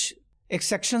 कुछ एक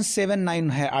सेक्शन 7(9)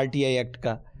 है RTI एक्ट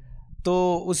का, तो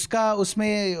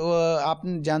उसमें आप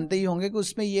जानते ही होंगे कि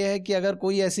उसमें यह है कि अगर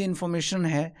कोई ऐसी इन्फॉर्मेशन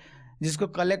है जिसको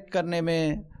कलेक्ट करने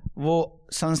में वो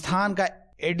संस्थान का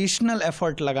एडिशनल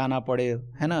एफर्ट लगाना पड़े,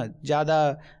 है ना,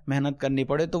 ज़्यादा मेहनत करनी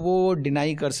पड़े, तो वो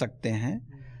डिनाई कर सकते हैं।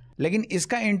 लेकिन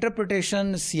इसका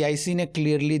इंटरप्रिटेशन CIC ने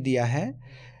क्लियरली दिया है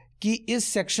कि इस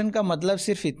सेक्शन का मतलब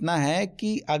सिर्फ इतना है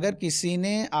कि अगर किसी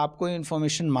ने आपको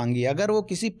इन्फॉर्मेशन मांगी, अगर वो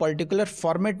किसी पर्टिकुलर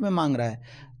फॉर्मेट में मांग रहा है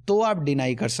तो आप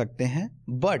डिनाई कर सकते हैं,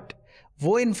 बट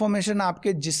वो इन्फॉर्मेशन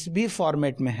आपके जिस भी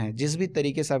फॉर्मेट में है, जिस भी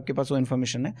तरीके से आपके पास वो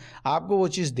इन्फॉर्मेशन है, आपको वो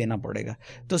चीज़ देना पड़ेगा।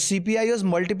 तो CPIOs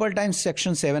मल्टीपल टाइम्स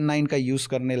सेक्शन 7(9) का यूज़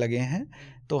करने लगे हैं,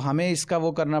 तो हमें इसका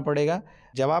वो करना पड़ेगा,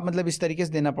 जवाब मतलब इस तरीके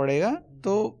से देना पड़ेगा।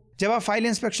 तो जब आप फाइल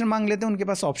इंस्पेक्शन मांग लेते हैं, उनके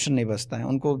पास ऑप्शन नहीं बचता है,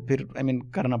 उनको फिर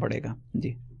करना पड़ेगा।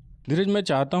 जी धीरज, मैं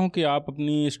चाहता हूं कि आप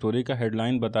अपनी स्टोरी का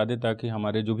हेडलाइन बता दें ताकि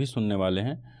हमारे जो भी सुनने वाले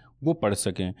हैं वो पढ़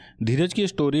सकें। धीरज की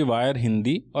स्टोरी वायर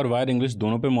हिंदी और वायर इंग्लिश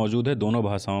दोनों पे मौजूद है, दोनों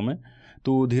भाषाओं में।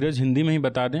 तो धीरज हिंदी में ही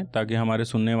बता दें ताकि हमारे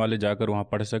सुनने वाले जाकर वहाँ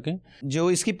पढ़ सकें। जो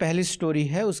इसकी पहली स्टोरी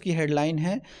है उसकी हेडलाइन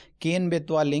है केन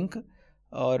बेतवा लिंक,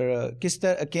 और किस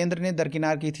तरह केंद्र ने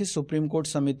दरकिनार की थी सुप्रीम कोर्ट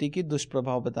समिति की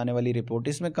दुष्प्रभाव बताने वाली रिपोर्ट।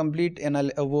 इसमें कंप्लीट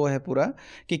वो है पूरा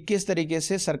कि किस तरीके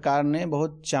से सरकार ने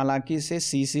बहुत चालाकी से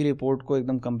CC रिपोर्ट को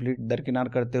एकदम कंप्लीट दरकिनार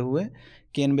करते हुए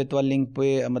केन बेतवा लिंक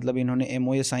पे मतलब इन्होंने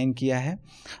MOA साइन किया है।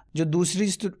 जो दूसरी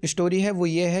स्टोरी है वो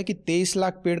ये है कि 23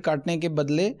 लाख पेड़ काटने के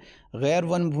बदले गैर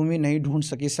वन भूमि नहीं ढूंढ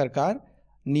सकी सरकार,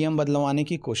 नियम बदलवाने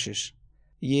की कोशिश,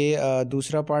 ये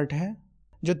दूसरा पार्ट है।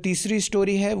 जो तीसरी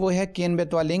स्टोरी है वो है केन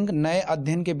बेतवा लिंक, नए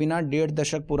अध्ययन के बिना 1.5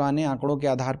 दशक पुराने आंकड़ों के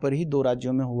आधार पर ही 2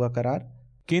 राज्यों में हुआ करार।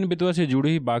 केन बेतवा से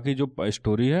जुड़ी बाकी जो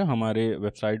स्टोरी है हमारे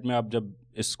वेबसाइट में, आप जब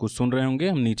इसको सुन रहे होंगे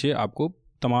हम नीचे आपको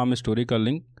तमाम स्टोरी का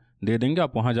लिंक दे देंगे,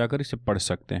 आप वहाँ जाकर इसे पढ़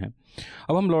सकते हैं।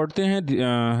 अब हम लौटते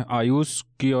हैं आयुष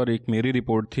की, और एक मेरी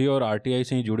रिपोर्ट थी और RTI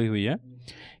से ही जुड़ी हुई है।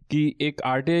 कि एक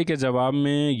आरटीआई के जवाब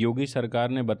में योगी सरकार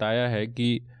ने बताया है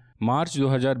कि मार्च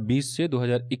 2020 से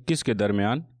 2021 के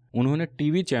दरमियान उन्होंने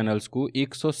टीवी चैनल्स को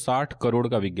 160 करोड़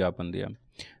का विज्ञापन दिया।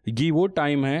 ये वो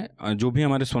टाइम है, जो भी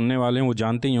हमारे सुनने वाले हैं वो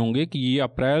जानते ही होंगे कि ये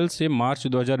अप्रैल से मार्च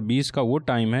 2020 का वो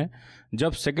टाइम है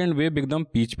जब सेकेंड वेव एकदम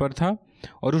पीच पर था,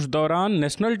 और उस दौरान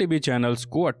नेशनल टीवी चैनल्स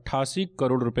को 88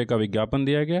 करोड़ रुपए का विज्ञापन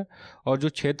दिया गया और जो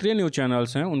क्षेत्रीय न्यूज़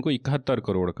चैनल्स हैं उनको 71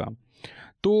 करोड़ का।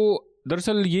 तो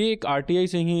दरअसल ये एक आरटीआई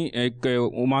से ही, एक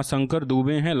उमाशंकर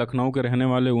दुबे हैं लखनऊ के रहने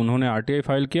वाले, उन्होंने आरटीआई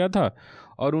फाइल किया था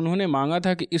और उन्होंने मांगा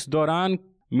था कि इस दौरान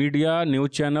मीडिया,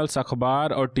 न्यूज़ चैनल्स,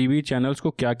 अखबार और टीवी चैनल्स को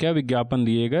क्या क्या विज्ञापन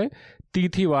दिए गए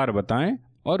तिथिवार बताएं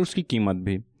और उसकी कीमत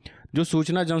भी। जो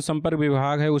सूचना जनसंपर्क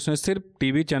विभाग है उसने सिर्फ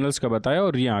टीवी चैनल्स का बताया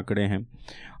और ये आंकड़े हैं।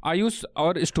 आयुष,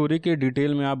 और स्टोरी के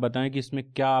डिटेल में आप बताएं कि इसमें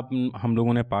क्या हम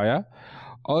लोगों ने पाया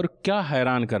और क्या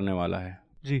हैरान करने वाला है।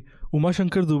 जी,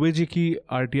 उमाशंकर दुबे जी की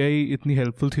आरटीआई इतनी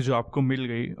हेल्पफुल थी जो आपको मिल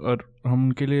गई, और हम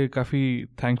उनके लिए काफ़ी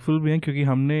थैंकफुल भी हैं क्योंकि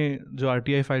हमने जो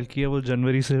आरटीआई फाइल की है वो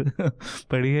जनवरी से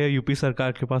पड़ी है यूपी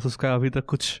सरकार के पास, उसका अभी तक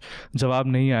कुछ जवाब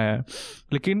नहीं आया है।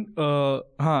 लेकिन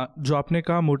हाँ, जो आपने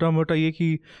कहा मोटा मोटा ये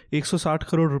कि 160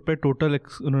 करोड़ रुपए टोटल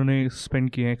उन्होंने स्पेंड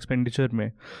किए हैं एक्सपेंडिचर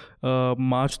में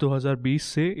मार्च 2020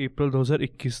 से अप्रैल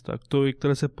 2021 तक, तो एक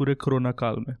तरह से पूरे कोरोना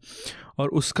काल में। और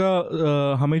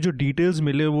उसका हमें जो डिटेल्स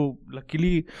मिले वो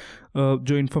लकीली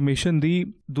जो इन्फॉर्मेशन दी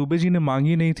दुबे जी ने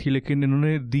मांगी नहीं थी, लेकिन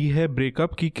इन्होंने दी है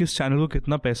ब्रेकअप कि किस चैनल को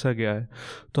कितना पैसा गया है।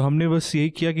 तो हमने बस यही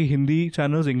किया कि हिंदी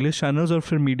चैनल्स, इंग्लिश चैनल्स और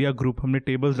फिर मीडिया ग्रुप, हमने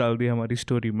टेबल्स डाल दिए हमारी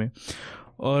स्टोरी में।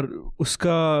 और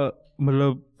उसका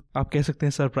मतलब आप कह सकते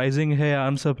हैं सरप्राइजिंग है या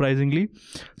अनसरप्राइजिंगली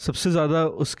सबसे ज़्यादा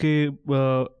उसके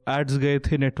एड्स गए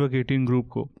थे नेटवर्क 18 ग्रुप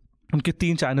को। उनके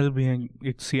 3 चैनल भी हैं,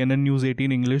 एक CNN न्यूज़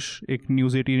 18 इंग्लिश, एक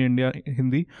न्यूज़ 18 इंडिया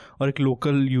हिंदी और एक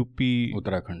लोकल यूपी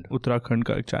उत्तराखंड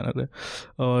का एक चैनल है।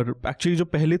 और एक्चुअली जो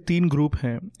पहले 3 ग्रुप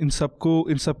हैं इन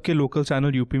सबके लोकल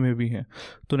चैनल यूपी में भी हैं।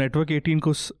 तो नेटवर्क 18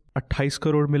 को 28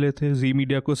 करोड़ मिले थे, जी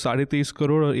मीडिया को 23.5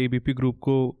 करोड़ और ABP ग्रुप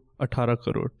को 18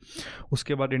 करोड़।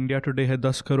 उसके बाद इंडिया टुडे है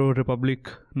 10 करोड़, रिपब्लिक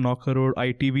 9 करोड़,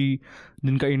 ITV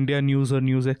जिनका इंडिया न्यूज़ और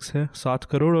न्यूज़ एक्स है 7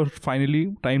 करोड़ और फाइनली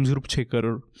टाइम्स ग्रुप 6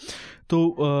 करोड़। तो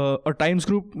और टाइम्स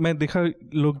ग्रुप में देखा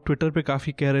लोग ट्विटर पे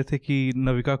काफ़ी कह रहे थे कि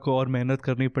नविका को और मेहनत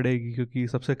करनी पड़ेगी क्योंकि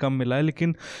सबसे कम मिला है,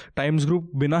 लेकिन टाइम्स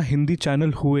ग्रुप बिना हिंदी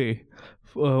चैनल हुए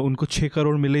उनको 6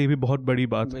 करोड़ मिले, ये भी बहुत बड़ी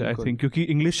बात है आई थिंक, क्योंकि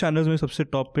इंग्लिश चैनल्स में सबसे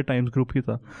टॉप पे टाइम्स ग्रुप ही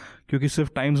था, क्योंकि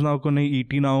सिर्फ टाइम्स नाउ को नहीं,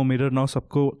 ET नाउ, मिरर नाउ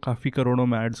सबको काफ़ी करोड़ों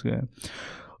में एड्स गए।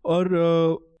 और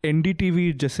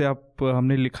NDTV जैसे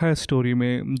हमने लिखा है स्टोरी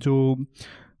में, जो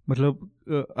मतलब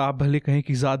आप भले कहें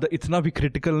कि ज़्यादा इतना भी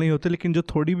क्रिटिकल नहीं होते, लेकिन जो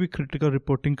थोड़ी भी क्रिटिकल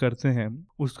रिपोर्टिंग करते हैं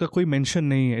उसका कोई मेंशन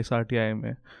नहीं है इस RTI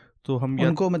में। तो हम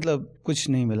उनको मतलब कुछ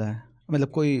नहीं मिला है, मतलब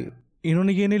कोई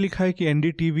इन्होंने ये नहीं लिखा है कि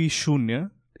NDTV 0,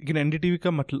 लेकिन NDTV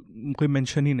का मतलब कोई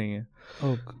मेंशन ही नहीं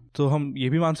है। तो हम ये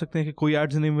भी मान सकते हैं कि कोई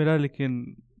एड्स नहीं मिला, लेकिन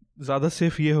ज़्यादा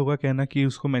सेफ ये होगा कहना कि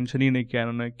उसको मेंशन ही नहीं किया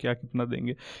इन्होंने क्या कितना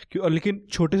देंगे। और लेकिन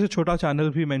छोटे से छोटा चैनल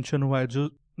भी मेंशन हुआ है, जो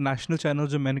नेशनल चैनल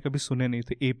जो मैंने कभी सुने नहीं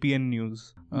थे, APN न्यूज़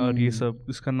और ये सब,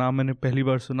 इसका नाम मैंने पहली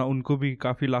बार सुना, उनको भी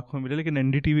काफ़ी लाखों में मिले, लेकिन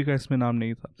NDTV का इसमें नाम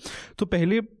नहीं था। तो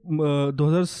पहले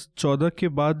 2014 के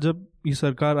बाद जब ये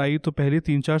सरकार आई तो पहले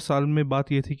 3-4 साल में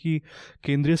बात ये थी कि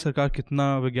केंद्रीय सरकार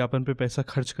कितना विज्ञापन पे पैसा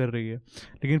खर्च कर रही है,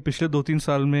 लेकिन पिछले 2-3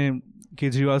 साल में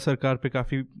केजरीवाल सरकार पे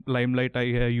काफ़ी लाइमलाइट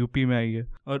आई है, यूपी में आई है।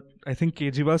 और आई थिंक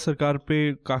केजरीवाल सरकार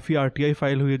पे काफ़ी RTI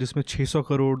फाइल हुई है जिसमें 600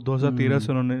 करोड़ 2013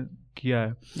 से उन्होंने किया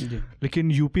है।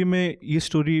 लेकिन यूपी में ये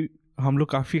स्टोरी हम लोग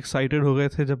काफ़ी एक्साइटेड हो गए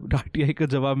थे जब RTI का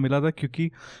जवाब मिला था, क्योंकि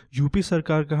यूपी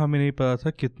सरकार का हमें नहीं पता था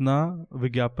कितना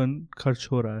विज्ञापन खर्च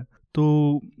हो रहा है। तो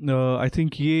आई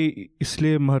थिंक ये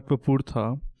इसलिए महत्वपूर्ण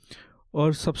था।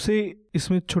 और सबसे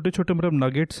इसमें छोटे छोटे मतलब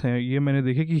नगेट्स हैं, ये मैंने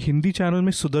देखे कि हिंदी चैनल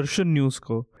में सुदर्शन न्यूज़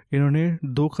को इन्होंने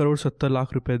 2 करोड़ 70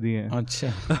 लाख रुपए दिए हैं।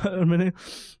 अच्छा। और मैंने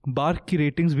बार्क की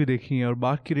रेटिंग्स भी देखी हैं, और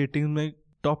बार्क की रेटिंग्स में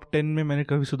टॉप 10 में मैंने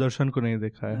कभी सुदर्शन को नहीं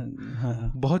देखा है।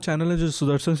 हाँ। बहुत चैनल है जो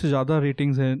सुदर्शन से ज़्यादा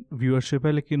रेटिंग्स हैं, व्यूअरशिप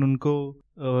है, लेकिन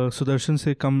उनको सुदर्शन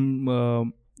से कम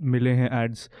मिले हैं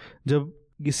एड्स। जब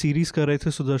ये सीरीज़ कर रहे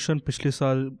थे सुदर्शन पिछले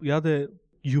साल, याद है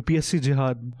UPSC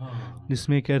जिहाद,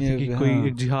 जिसमें कहते हैं कि कोई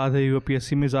एक जिहाद है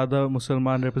UPSC में ज़्यादा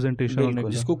मुसलमान रिप्रेजेंटेशन होने का,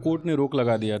 जिसको कोर्ट ने रोक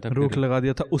लगा दिया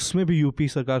था, उसमें भी यूपी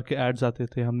सरकार के एड्स आते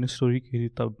थे, हमने स्टोरी की थी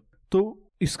तब। तो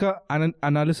इसका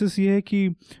एनालिसिस ये है कि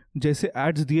जैसे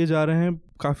एड्स दिए जा रहे हैं,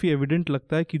 काफ़ी एविडेंट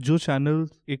लगता है कि जो चैनल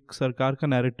एक सरकार का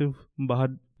नैरेटिव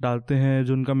बाहर डालते हैं,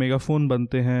 जो उनका मेगाफोन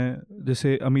बनते हैं,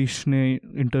 जैसे अमीश ने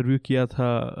इंटरव्यू किया था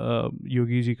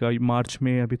योगी जी का मार्च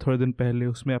में, अभी थोड़े दिन पहले,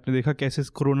 उसमें आपने देखा कैसे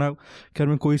कोरोना के बारे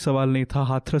में कोई सवाल नहीं था,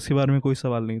 हाथरस के बारे में कोई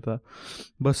सवाल नहीं था,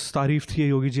 बस तारीफ थी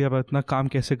योगी जी आप इतना काम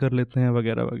कैसे कर लेते हैं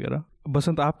वगैरह वगैरह।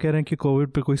 बसंत आप कह रहे हैं कि कोविड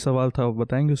पे कोई सवाल था,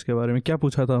 बताएंगे उसके बारे में? क्या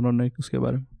पूछा था उन्होंने उसके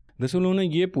बारे में? दरअसल उन्होंने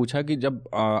ये पूछा कि जब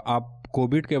आप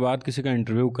कोविड के बाद किसी का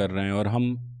इंटरव्यू कर रहे हैं, और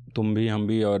तुम भी, हम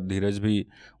भी और धीरज भी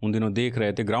उन दिनों देख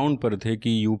रहे थे, ग्राउंड पर थे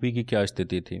कि यूपी की क्या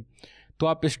स्थिति थी, तो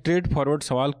आप स्ट्रेट फॉरवर्ड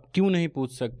सवाल क्यों नहीं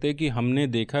पूछ सकते कि हमने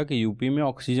देखा कि यूपी में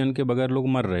ऑक्सीजन के बगैर लोग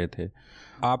मर रहे थे?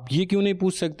 आप ये क्यों नहीं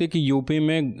पूछ सकते कि यूपी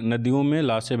में नदियों में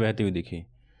लाशें बहती हुई दिखी?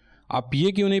 आप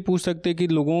ये क्यों नहीं पूछ सकते कि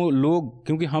लोग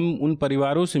क्योंकि हम उन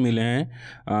परिवारों से मिले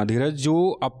हैं धीरज, जो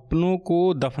अपनों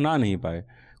को दफना नहीं पाए।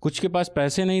 कुछ के पास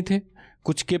पैसे नहीं थे,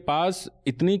 कुछ के पास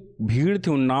इतनी भीड़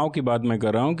थी, उन्नाव की बात मैं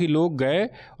कर रहा हूँ, कि लोग गए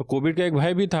और कोविड का एक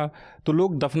भय भी था, तो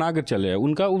लोग दफना कर चले आए,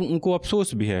 उनको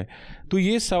अफसोस भी है। तो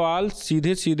ये सवाल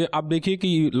सीधे सीधे आप देखिए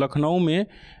कि लखनऊ में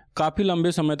काफ़ी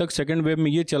लंबे समय तक सेकेंड वेव में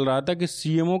ये चल रहा था कि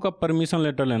सीएमओ का परमिशन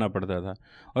लेटर लेना पड़ता था।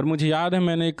 और मुझे याद है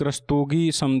मैंने एक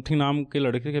रस्तोगी समथी नाम के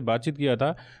लड़के से बातचीत किया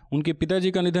था, उनके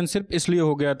पिताजी का निधन सिर्फ इसलिए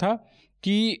हो गया था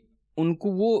कि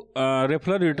उनको वो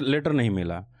रेफरल लेटर नहीं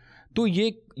मिला। तो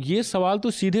ये सवाल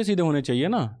तो सीधे सीधे होने चाहिए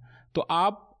ना। तो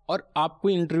आप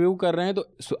कोई इंटरव्यू कर रहे हैं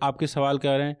तो आपके सवाल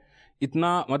क्या रहे हैं?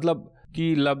 इतना मतलब कि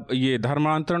ये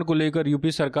धर्मांतरण को लेकर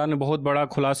यूपी सरकार ने बहुत बड़ा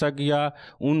खुलासा किया,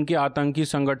 उनके आतंकी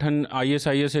संगठन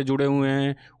ISIS से जुड़े हुए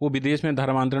हैं, वो विदेश में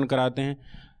धर्मांतरण कराते हैं,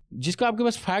 जिसका आपके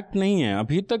पास फैक्ट नहीं है।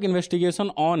 अभी तक इन्वेस्टिगेशन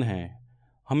ऑन है।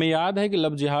 हमें याद है कि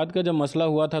लब जिहाद का जब मसला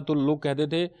हुआ था तो लोग कहते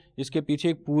थे इसके पीछे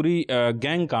एक पूरी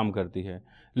गैंग काम करती है,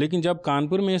 लेकिन जब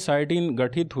कानपुर में SIT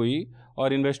गठित हुई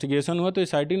और इन्वेस्टिगेशन हुआ तो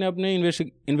SIT ने अपने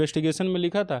इन्वेस्टिगेशन में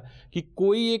लिखा था कि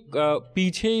कोई एक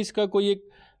पीछे इसका कोई एक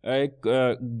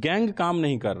गैंग काम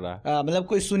नहीं कर रहा, मतलब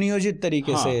कोई सुनियोजित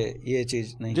तरीके से ये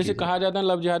चीज़ नहीं, जैसे कहा जाता है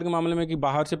लब जिहाद के मामले में कि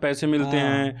बाहर से पैसे मिलते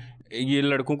हैं, ये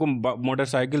लड़कों को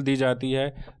मोटरसाइकिल दी जाती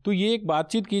है, तो ये एक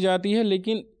बातचीत की जाती है,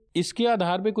 लेकिन इसके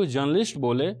आधार पे कोई जर्नलिस्ट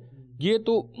बोले ये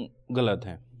तो गलत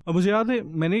है। अब मुझे याद है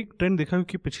मैंने एक ट्रेंड देखा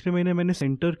कि पिछले महीने मैंने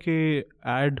सेंटर के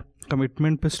एड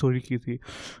कमिटमेंट पे स्टोरी की थी,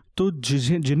 तो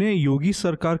जिन्हें योगी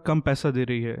सरकार कम पैसा दे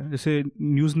रही है, जैसे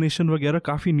न्यूज़ नेशन वगैरह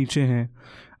काफ़ी नीचे हैं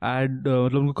एड,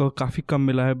 मतलब उनको काफ़ी कम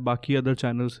मिला है बाकी अदर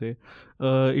चैनल से।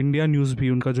 इंडिया न्यूज़ भी,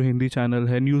 उनका जो हिंदी चैनल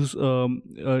है,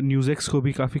 न्यूज़ एक्स को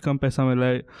भी काफ़ी कम पैसा मिला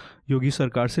है योगी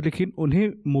सरकार से, लेकिन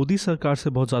उन्हें मोदी सरकार से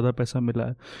बहुत ज़्यादा पैसा मिला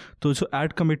है। तो जो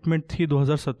एड कमिटमेंट थी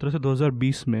 2017 से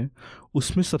 2020 में,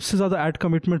 उसमें सबसे ज़्यादा एड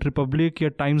कमिटमेंट रिपब्लिक या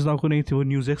टाइम्स नाउ को नहीं थी, वो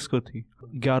न्यूज़ एक्स को थी,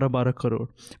 11-12 करोड़,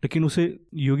 लेकिन उसे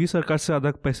योगी सरकार से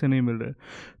ज़्यादा पैसे नहीं मिल रहे।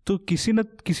 तो किसी न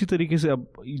किसी तरीके से, अब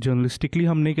जर्नलिस्टिकली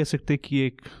हम नहीं कह सकते कि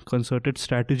एक कंसर्टेड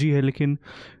स्ट्रैटेजी है, लेकिन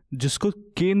जिसको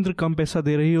केंद्र कम पैसा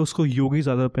दे रही है उसको योगी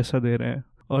ज़्यादा पैसा दे रहे हैं,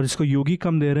 और जिसको योगी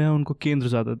कम दे रहे हैं उनको केंद्र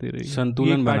ज़्यादा दे रही है,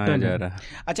 संतुलन बनाया जा रहा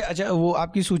है। अच्छा, वो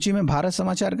आपकी सूची में भारत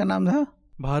समाचार का नाम था?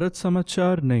 भारत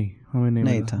समाचार नहीं, हमें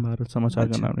नहीं था, भारत समाचार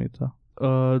का नाम नहीं था।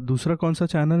 दूसरा कौन सा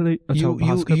चैनल है? अच्छा,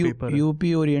 भास्कर पेपर,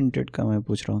 यूपी ओरिएंटेड का मैं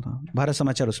पूछ रहा था, भारत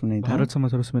समाचार उसमें नहीं था। भारत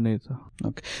समाचार उसमें नहीं था।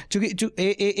 ओके,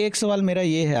 चूँकि एक सवाल मेरा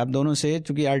ये है आप दोनों से,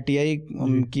 चूँकि RTI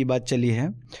की बात चली है,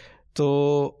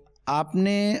 तो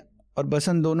आपने और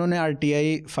बसंत दोनों ने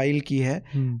RTI फाइल की है।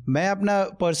 मैं अपना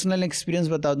पर्सनल एक्सपीरियंस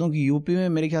बता दूं कि यूपी में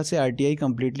मेरे ख्याल से RTI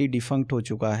कम्प्लीटली डिफंक्ट हो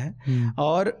चुका है,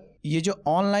 और ये जो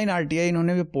ऑनलाइन RTI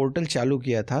इन्होंने भी पोर्टल चालू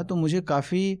किया था, तो मुझे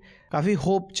काफ़ी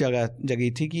होप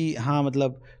जगी थी कि हाँ,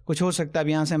 मतलब कुछ हो सकता है, अब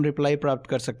यहाँ से हम रिप्लाई प्राप्त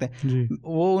कर सकते हैं।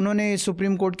 वो उन्होंने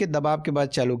सुप्रीम कोर्ट के दबाव के बाद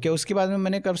चालू किया। उसके बाद में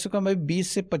मैंने कम से कम 20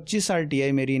 से 25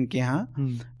 RTI मेरी इनके यहाँ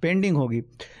पेंडिंग होगी,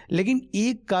 लेकिन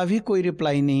एक का भी कोई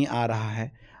रिप्लाई नहीं आ रहा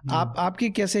है। आपके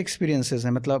कैसे एक्सपीरियंसेस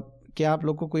हैं? मतलब क्या आप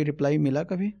लोग को कोई रिप्लाई मिला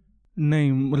कभी?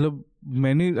 नहीं, मतलब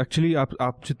मैंने एक्चुअली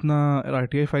आप जितना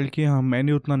RTI फाइल किए, हाँ,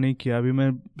 मैंने उतना नहीं किया। अभी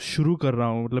मैं शुरू कर रहा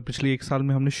हूँ, मतलब पिछले 1 साल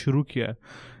में हमने शुरू किया है,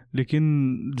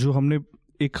 लेकिन जो हमने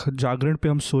एक जागरण पे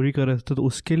हम स्टोरी कर रहे थे तो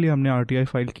उसके लिए हमने RTI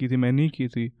फाइल की थी, मैं नहीं की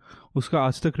थी, उसका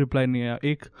आज तक रिप्लाई नहीं आया।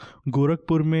 एक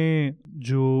गोरखपुर में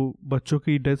जो बच्चों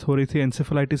की डेथ हो रही थी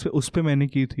एंसेफेलाइटिस पे, उस पर मैंने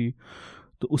की थी,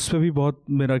 तो उस पर भी बहुत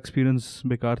मेरा एक्सपीरियंस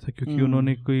बेकार था, क्योंकि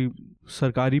उन्होंने कोई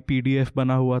सरकारी PDF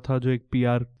बना हुआ था जो एक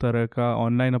PR तरह का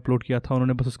ऑनलाइन अपलोड किया था,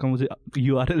 उन्होंने बस उसका मुझे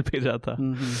URL भेजा था।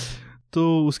 तो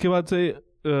उसके बाद से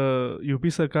यूपी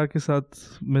सरकार के साथ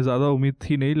मैं ज़्यादा उम्मीद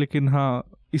थी नहीं, लेकिन हाँ,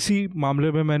 इसी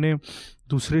मामले में मैंने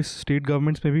दूसरे स्टेट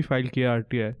गवर्नमेंट्स में भी फाइल किया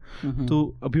RTI,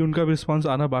 तो अभी उनका भी रिस्पॉन्स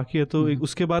आना बाकी है, तो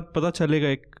उसके बाद पता चलेगा,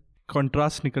 एक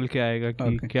कंट्रास्ट निकल के आएगा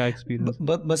कि क्या एक्सपीरियंस।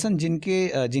 बसंत,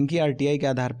 जिनकी RTI के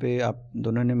आधार पे आप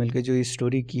दोनों ने मिलकर जो ये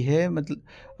स्टोरी की है,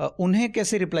 मतलब उन्हें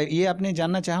कैसे रिप्लाई, ये आपने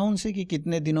जानना चाहा उनसे कि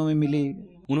कितने दिनों में मिली?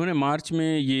 उन्होंने मार्च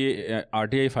में ये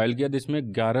RTI फाइल किया, जिसमें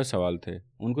 11 सवाल थे,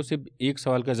 उनको सिर्फ एक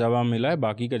सवाल का जवाब मिला है,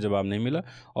 बाकी का जवाब नहीं मिला,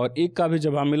 और एक का भी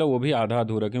जवाब मिला वो भी आधा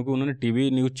अधूरा, क्योंकि उन्होंने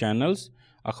TV न्यूज़ चैनल्स,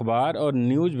 अखबार और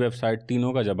न्यूज़ वेबसाइट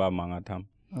तीनों का जवाब मांगा था।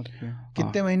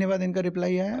 कितने महीने बाद इनका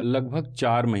रिप्लाई आया? लगभग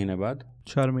 4 महीने बाद।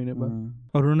 4 महीने बाद।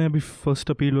 और उन्होंने अभी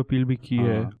फर्स्ट अपील भी की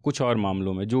है कुछ और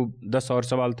मामलों में, जो 10 और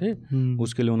सवाल थे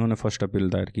उसके लिए उन्होंने फर्स्ट अपील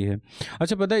दायर की है।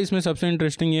 अच्छा, पता है इसमें सबसे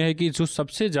इंटरेस्टिंग ये है कि जो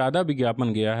सबसे ज़्यादा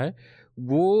विज्ञापन गया है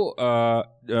वो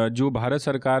जो भारत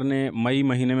सरकार ने मई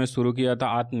महीने में शुरू किया था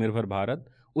आत्मनिर्भर भारत,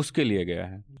 उसके लिए गया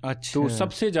है। अच्छा। तो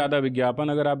सबसे ज़्यादा विज्ञापन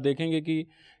अगर आप देखेंगे कि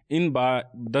इन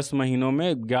 10 महीनों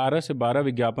में 11 से 12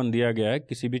 विज्ञापन दिया गया है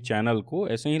किसी भी चैनल को,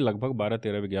 ऐसे ही लगभग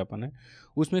 12-13 विज्ञापन है।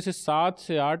 उसमें से 7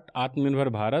 से 8 आत्मनिर्भर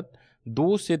भारत,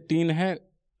 2 से 3 है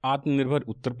आत्मनिर्भर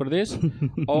उत्तर प्रदेश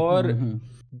और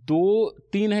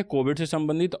 2-3 है कोविड से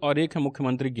संबंधित और 1 है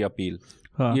मुख्यमंत्री की अपील।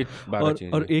 हाँ। ये 12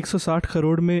 चीज़ें। और 160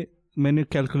 करोड़ में मैंने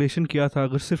कैलकुलेशन किया था,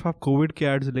 अगर सिर्फ आप कोविड के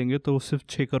एड्स लेंगे तो वो सिर्फ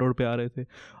 6 करोड़ पे आ रहे थे।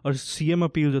 और सीएम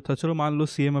अपील जो था, चलो मान लो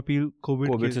सीएम अपील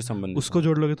कोविड से संबंधित, उसको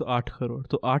जोड़ लोगे तो 8 करोड़।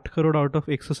 तो 8 करोड़ आउट ऑफ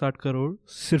 160 करोड़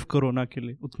सिर्फ कोरोना के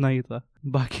लिए, उतना ही था।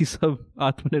 बाकी सब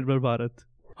आत्मनिर्भर भारत।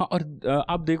 हाँ, और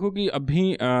आप देखो कि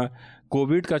अभी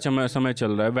कोविड का समय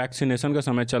चल रहा है, वैक्सीनेशन का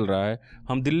समय चल रहा है।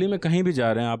 हम दिल्ली में कहीं भी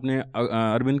जा रहे हैं, आपने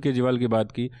अरविंद केजरीवाल की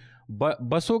बात की,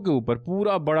 बसों के ऊपर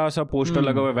पूरा बड़ा सा पोस्टर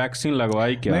लगा हुआ है, वैक्सीन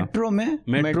लगवाई क्या। मेट्रो में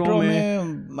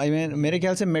मेरे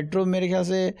ख्याल से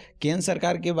केंद्र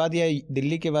सरकार के बाद या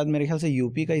दिल्ली के बाद मेरे ख्याल से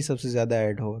यूपी का ही सबसे ज्यादा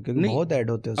ऐड होगा, क्योंकि बहुत ऐड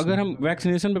होते हैं। अगर हम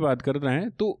वैक्सीनेशन पे बात कर रहे हैं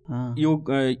तो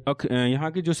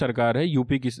यहाँ की जो सरकार है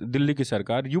दिल्ली की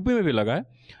सरकार, यूपी में भी लगा है,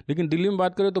 लेकिन दिल्ली में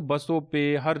बात करें तो बसों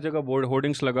पे हर जगह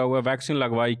होर्डिंग्स लगा हुआ है, वैक्सीन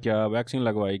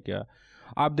लगवाई क्या।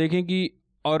 आप देखें कि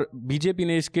और बीजेपी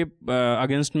ने इसके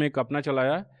अगेंस्ट में एक अपना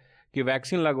चलाया कि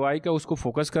वैक्सीन लगवाई का उसको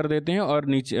फोकस कर देते हैं और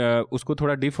नीचे उसको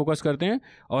थोड़ा डिफोकस करते हैं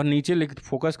और नीचे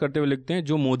फोकस करते हुए लिखते हैं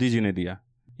जो मोदी जी ने दिया।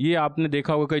 ये आपने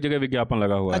देखा होगा, कई जगह विज्ञापन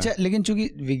लगा हुआ है। अच्छा, लेकिन चूंकि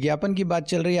विज्ञापन की बात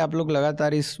चल रही है, आप लोग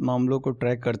लगातार इस मामलों को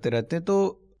ट्रैक करते रहते हैं,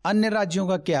 तो अन्य राज्यों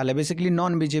का क्या हाल है? बेसिकली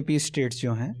नॉन बीजेपी स्टेट्स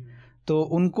जो हैं, तो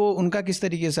उनका किस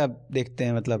तरीके से आप देखते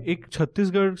हैं? मतलब एक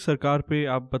छत्तीसगढ़ सरकार पे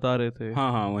आप बता रहे थे।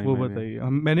 हाँ, वो बताइए।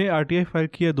 मैंने आरटीआई फाइल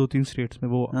किया 2-3 स्टेट्स में,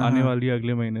 वो आने वाली है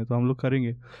अगले महीने, तो हम लोग करेंगे।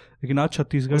 लेकिन आज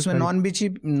छत्तीसगढ़ उसमें नॉन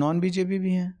बीजेपी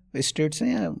भी हैं स्टेट्स हैं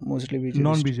या मोस्टली बीजेपी?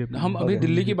 Non BJP. हम अभी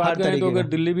दिल्ली की बात करें तो अगर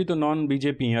दिल्ली भी तो नॉन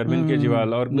बीजेपी है, अरविंद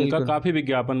केजरीवाल, और उनका काफी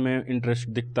विज्ञापन में इंटरेस्ट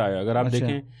दिखता है। अगर आप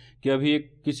देखें कि अभी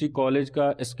एक किसी कॉलेज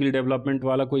का स्किल डेवलपमेंट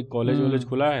वाला कोई कॉलेज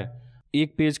खुला है,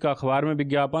 1 पेज का अखबार में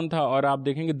विज्ञापन था, और आप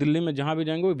देखेंगे दिल्ली में जहां भी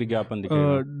जाएंगे वो विज्ञापन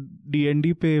दिखेगा।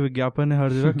 डीएनडी पे विज्ञापन है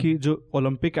हर जगह कि जो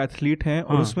ओलंपिक एथलीट हैं,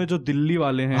 और उसमें जो दिल्ली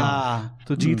वाले हैं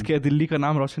तो जीत के दिल्ली का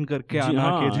नाम रोशन करके आना,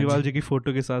 केजरीवाल जी की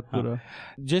फोटो के साथ पूरा।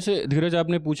 जैसे धीरज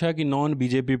आपने पूछा कि नॉन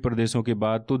बीजेपी प्रदेशों के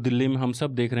बाद, तो दिल्ली में हम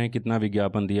सब देख रहे हैं कितना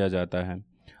विज्ञापन दिया जाता है।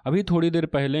 अभी थोड़ी देर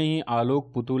पहले ही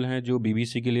आलोक पुतुल हैं जो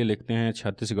बीबीसी के लिए लिखते हैं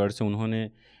छत्तीसगढ़ से, उन्होंने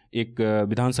एक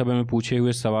विधानसभा में पूछे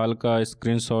हुए सवाल का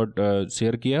स्क्रीनशॉट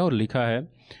शेयर किया है और लिखा है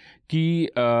कि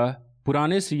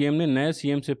पुराने सीएम ने नए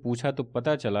सीएम से पूछा तो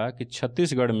पता चला कि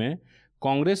छत्तीसगढ़ में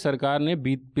कांग्रेस सरकार ने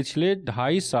पिछले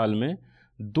 2.5 साल में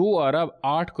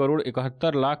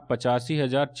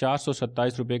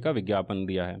 2,08,71,85,427 रुपये का विज्ञापन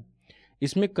दिया है।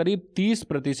 इसमें करीब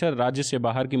 30% राज्य से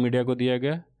बाहर की मीडिया को दिया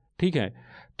गया। ठीक है,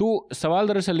 तो सवाल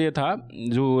दरअसल ये था,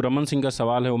 जो रमन सिंह का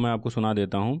सवाल है वो मैं आपको सुना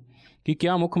देता हूँ कि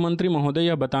क्या मुख्यमंत्री महोदय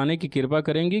यह बताने की कृपा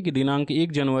करेंगे कि दिनांक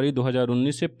 1 जनवरी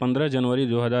 2019 से 15 जनवरी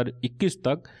 2021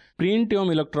 तक प्रिंट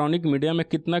एवं इलेक्ट्रॉनिक मीडिया में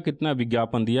कितना कितना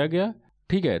विज्ञापन दिया गया।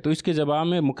 ठीक है, तो इसके जवाब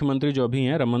में मुख्यमंत्री जो अभी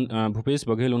हैं भूपेश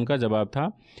बघेल, उनका जवाब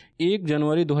था 1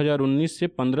 जनवरी 2019 से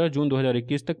 15 जून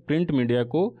 2021 तक प्रिंट मीडिया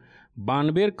को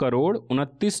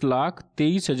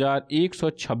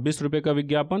 92,29,23,126 रुपये का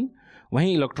विज्ञापन,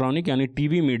 वहीं इलेक्ट्रॉनिक यानी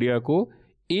टीवी मीडिया को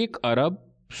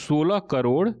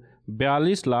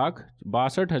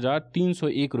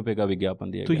 1,16,42,62,301 रुपये का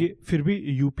विज्ञापन दिया तो गया। ये फिर भी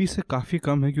यूपी से काफ़ी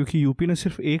कम है, क्योंकि यूपी ने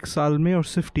सिर्फ 1 साल में और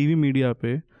सिर्फ टीवी मीडिया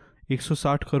पे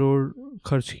 160 करोड़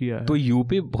खर्च किया है। तो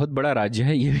यूपी बहुत बड़ा राज्य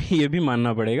है, ये भी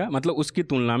मानना पड़ेगा, मतलब उसकी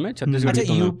तुलना में छत्तीसगढ़ की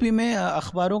तुलना। यूपी में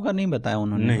अखबारों का नहीं बताया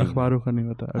उन्होंने? नहीं, अखबारों का नहीं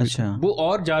बताया। अच्छा, वो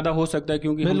और ज्यादा हो सकता है,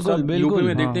 क्योंकि हम सब यूपी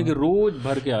में देखते हैं कि रोज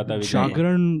भर के आता है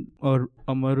जागरण और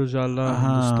अमर उजाला,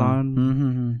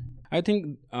 हिंदुस्तान। आई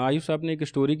थिंक आयुष साहब ने एक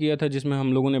स्टोरी किया था जिसमें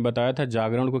हम लोगों ने बताया था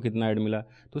जागरण को कितना ऐड मिला,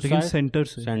 तो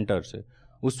सेंटर से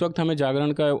उस वक्त हमें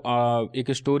जागरण का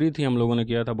एक स्टोरी थी, हम लोगों ने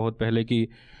किया था बहुत पहले कि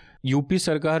यूपी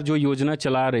सरकार जो योजना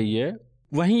चला रही है,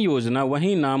 वही योजना,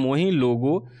 वही नाम, वही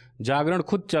लोगो जागरण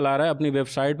खुद चला रहा है अपनी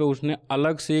वेबसाइट पे, उसने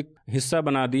अलग से एक हिस्सा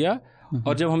बना दिया।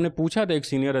 और जब हमने पूछा था एक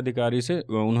सीनियर अधिकारी से,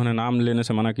 उन्होंने नाम लेने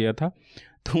से मना किया था,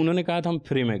 तो उन्होंने कहा था हम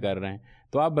फ्री में कर रहे हैं।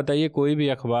 तो आप बताइए, कोई भी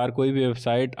अखबार, कोई भी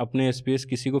वेबसाइट अपने स्पेस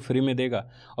किसी को फ्री में देगा?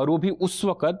 और वो भी उस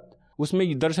वक्त,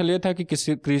 उसमें दरअसल ये था कि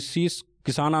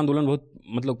किसान आंदोलन बहुत,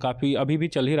 मतलब काफ़ी अभी भी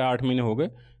चल ही रहा, 8 महीने हो गए।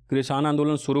 किसान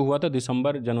आंदोलन शुरू हुआ था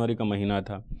दिसंबर जनवरी का महीना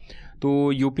था,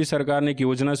 तो यूपी सरकार ने एक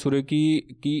योजना शुरू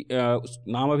की कि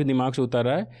नाम अभी दिमाग से उतर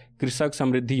रहा है, कृषक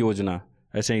समृद्धि योजना,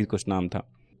 ऐसे ही कुछ नाम था।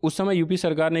 उस समय यूपी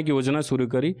सरकार ने एक योजना शुरू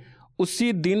करी।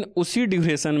 उसी दिन उसी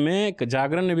ड्यूरेशन में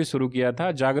जागरण ने भी शुरू किया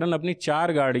था। जागरण अपनी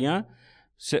 4 गाड़ियाँ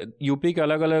यूपी के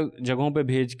अलग अलग जगहों पे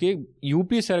भेज के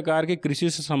यूपी सरकार के कृषि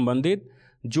से संबंधित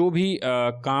जो भी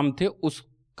काम थे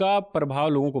उसका प्रभाव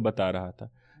लोगों को बता रहा था।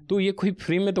 तो ये कोई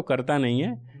फ्री में तो करता नहीं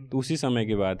है, तो उसी समय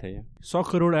की बात है ये। 100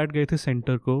 करोड़ ऐड गए थे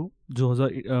सेंटर को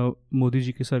 2000 मोदी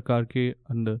जी की सरकार के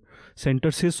अंदर,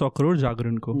 सेंटर से 100 करोड़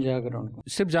जागरण को।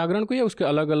 सिर्फ जागरण को या उसके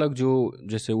अलग अलग जो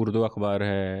जैसे उर्दू अखबार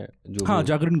है जो, हाँ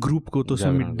जागरण ग्रुप को तो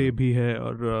उसमें मिड डे भी है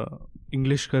और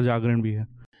इंग्लिश का जागरण भी है।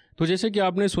 तो जैसे कि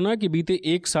आपने सुना कि बीते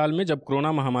 1 साल में जब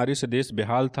कोरोना महामारी से देश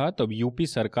बेहाल था तब यूपी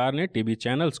सरकार ने टीवी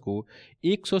चैनल्स को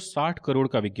 160 करोड़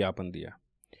का विज्ञापन दिया।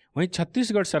 वहीं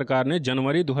छत्तीसगढ़ सरकार ने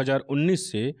जनवरी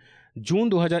 2019 से जून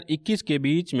 2021 के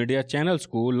बीच मीडिया चैनल्स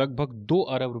को लगभग 2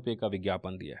 अरब रुपए का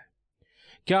विज्ञापन दिया है।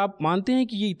 क्या आप मानते हैं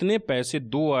कि ये इतने पैसे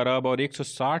 2 अरब और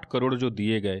 160 करोड़ जो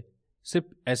दिए गए सिर्फ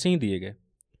ऐसे ही दिए गए?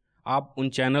 आप उन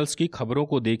चैनल्स की खबरों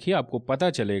को देखिए, आपको पता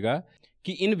चलेगा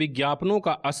कि इन विज्ञापनों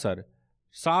का असर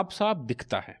साफ साफ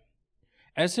दिखता है।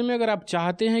 ऐसे में अगर आप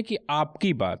चाहते हैं कि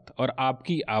आपकी बात और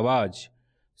आपकी आवाज़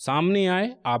सामने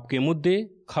आए, आपके मुद्दे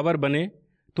खबर बने,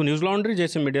 तो न्यूज़ लॉन्ड्री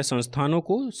जैसे मीडिया संस्थानों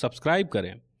को सब्सक्राइब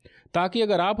करें, ताकि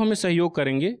अगर आप हमें सहयोग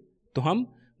करेंगे तो हम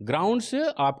ग्राउंड से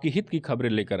आपकी हित की खबरें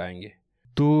लेकर आएंगे।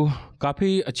 तो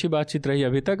काफ़ी अच्छी बातचीत रही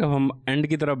अभी तक। अब हम एंड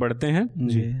की तरफ बढ़ते हैं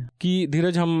जी कि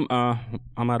धीरज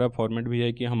हमारा फॉर्मेट भी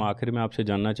है कि हम आखिर में आपसे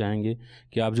जानना चाहेंगे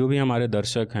कि आप जो भी हमारे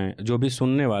दर्शक हैं, जो भी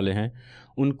सुनने वाले हैं,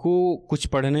 उनको कुछ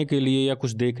पढ़ने के लिए या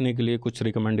कुछ देखने के लिए कुछ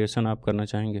रिकमेंडेशन आप करना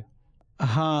चाहेंगे?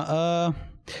 हाँ,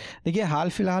 देखिए हाल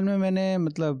फिलहाल में मैंने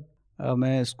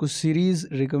मैं कुछ सीरीज़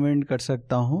रिकमेंड कर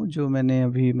सकता हूँ जो मैंने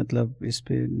अभी इस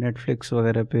पे नेटफ्लिक्स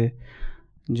वगैरह पे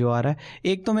जो आ रहा है।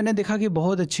 एक तो मैंने देखा कि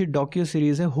बहुत अच्छी डॉक्यू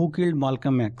सीरीज़ है हु किल्ड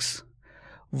माल्कम एक्स।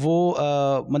 वो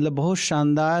बहुत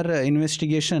शानदार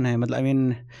इन्वेस्टिगेशन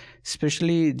है,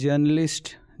 स्पेशली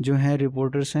जर्नलिस्ट जो हैं,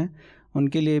 रिपोर्टर्स हैं,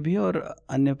 उनके लिए भी और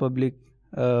अन्य पब्लिक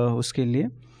उसके लिए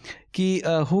कि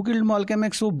हु किल्ड माल्कम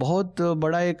एक्स वो बहुत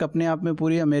बड़ा एक अपने आप में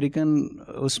पूरी अमेरिकन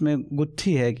उसमें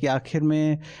गुत्थी है कि आखिर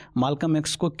में माल्कम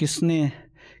एक्स को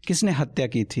किसने हत्या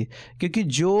की थी। क्योंकि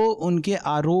जो उनके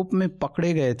आरोप में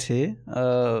पकड़े गए थे,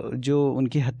 जो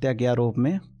उनकी हत्या के आरोप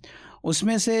में,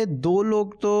 उसमें से 2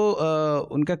 लोग तो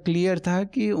उनका क्लियर था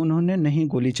कि उन्होंने नहीं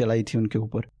गोली चलाई थी उनके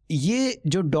ऊपर। ये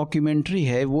जो डॉक्यूमेंट्री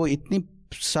है वो इतनी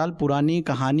साल पुरानी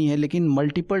कहानी है, लेकिन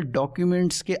मल्टीपल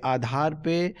डॉक्यूमेंट्स के आधार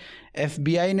पे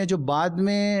FBI ने जो बाद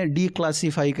में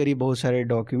डीक्लासीफाई करी बहुत सारे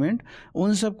डॉक्यूमेंट,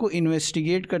 उन सब को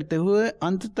इन्वेस्टिगेट करते हुए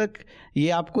अंत तक ये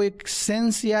आपको एक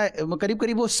सेंस या करीब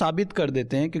करीब वो साबित कर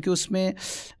देते हैं। क्योंकि उसमें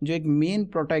जो एक मेन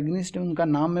प्रोटैगनिस्ट है उनका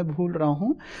नाम मैं भूल रहा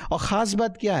हूँ, और ख़ास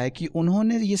बात क्या है कि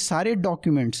उन्होंने ये सारे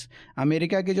डॉक्यूमेंट्स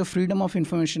अमेरिका के जो फ्रीडम ऑफ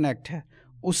इंफॉर्मेशन एक्ट है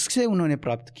उससे उन्होंने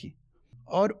प्राप्त की,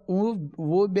 और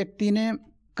वो व्यक्ति ने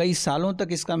कई सालों तक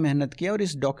इसका मेहनत किया और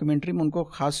इस डॉक्यूमेंट्री में उनको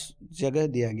खास जगह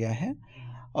दिया गया है।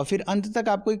 और फिर अंत तक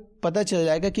आपको एक पता चल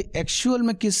जाएगा कि एक्चुअल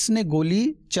में किसने गोली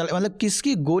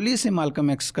किसकी गोली से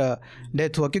माल्कम एक्स का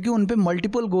डेथ हुआ, क्योंकि उन पे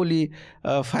मल्टीपल गोली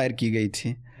फायर की गई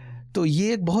थी। तो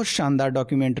ये एक बहुत शानदार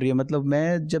डॉक्यूमेंट्री है।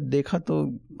 मैं जब देखा तो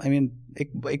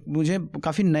एक मुझे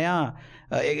काफ़ी नया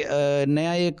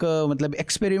एक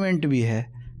एक्सपेरिमेंट भी है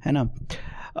ना।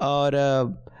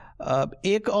 और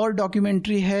एक और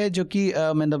डॉक्यूमेंट्री है जो कि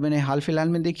मैंने हाल फिलहाल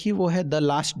में देखी, वो है द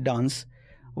लास्ट डांस।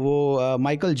 वो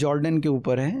माइकल जॉर्डन के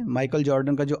ऊपर है। माइकल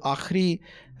जॉर्डन का जो आखिरी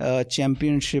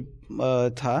चैम्पियनशिप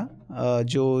था,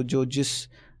 जो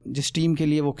जिस टीम के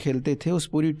लिए वो खेलते थे, उस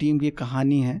पूरी टीम की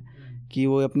कहानी है कि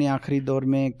वो अपने आखिरी दौर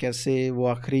में कैसे वो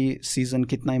आखिरी सीज़न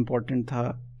कितना इम्पोर्टेंट था,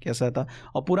 कैसा था,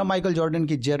 और पूरा माइकल जॉर्डन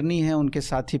की जर्नी है, उनके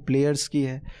साथी प्लेयर्स की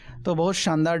है। तो बहुत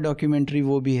शानदार डॉक्यूमेंट्री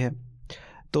वो भी है।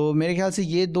 तो मेरे ख्याल से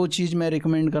ये 2 चीज़ मैं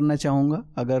रिकमेंड करना चाहूँगा,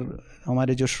 अगर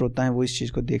हमारे जो श्रोता हैं वो इस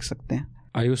चीज़ को देख सकते हैं।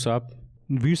 आयुष साहब?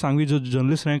 वीर सांघवी जो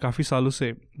जर्नलिस्ट रहे हैं काफ़ी सालों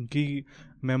से, उनकी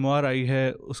मेमोir आई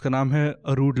है, उसका नाम है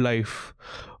अ रूड लाइफ।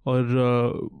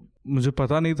 और मुझे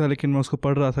पता नहीं था, लेकिन मैं उसको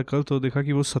पढ़ रहा था कल, तो देखा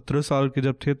कि वो 17 साल के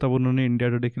जब थे तब उन्होंने इंडिया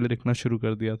टुडे के लिए लिखना शुरू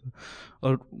कर दिया था।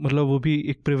 और वो भी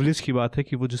एक प्रिविलेज की बात है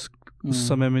कि वो उस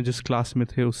समय में जिस क्लास में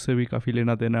थे उससे भी काफ़ी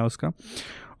लेना देना है उसका।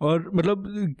 और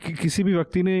किसी भी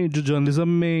व्यक्ति ने जो जर्नलिज्म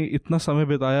में इतना समय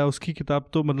बिताया, उसकी किताब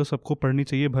तो सबको पढ़नी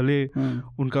चाहिए, भले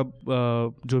उनका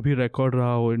जो भी रिकॉर्ड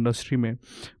रहा हो इंडस्ट्री में।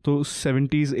 तो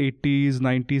 70s 80s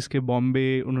 90s के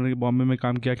उन्होंने बॉम्बे में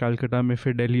काम किया, कैलकाटा में,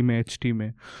 फिर दिल्ली में, HT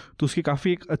में। तो उसकी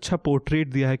काफ़ी एक अच्छा पोर्ट्रेट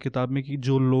दिया है किताब में कि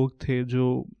जो लोग थे,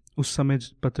 जो उस समय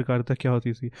पत्रकारिता क्या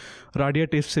होती थी। राडिया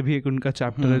टेप से भी एक उनका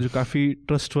चैप्टर है जो काफ़ी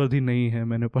ट्रस्टवर्दी नहीं है,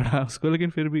 मैंने पढ़ा उसको, लेकिन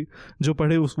फिर भी जो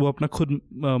पढ़े वो अपना खुद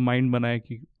माइंड बनाए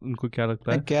कि उनको क्या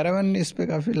लगता है। कैरावन इस पे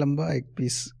काफ़ी लंबा एक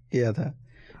पीस किया था,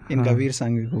 इनका वीर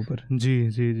सांघवी के ऊपर।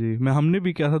 जी हमने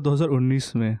भी किया था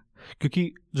 2019 में,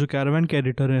 क्योंकि जो कैरावैन के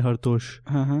एडिटर हैं हरतोष,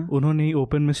 उन्होंने ही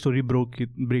ओपन में स्टोरी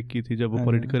ब्रेक की थी जब वो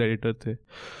पॉलिटिकल एडिटर थे।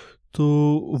 तो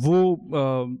वो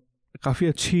काफ़ी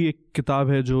अच्छी एक किताब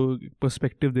है जो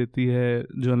पर्सपेक्टिव देती है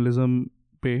जर्नलिज्म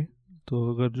पे।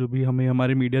 तो अगर जो भी हमें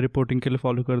हमारे मीडिया रिपोर्टिंग के लिए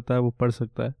फॉलो करता है वो पढ़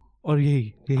सकता है। और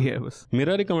यही है बस।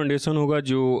 मेरा रिकमेंडेशन होगा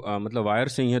जो मतलब वायर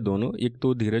से ही है दोनों। एक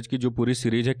तो धीरज की जो पूरी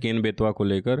सीरीज है केन बेतवा को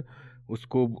लेकर,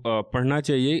 उसको पढ़ना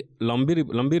चाहिए।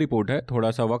 लंबी रिपोर्ट है,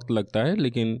 थोड़ा सा वक्त लगता है,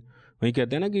 लेकिन वही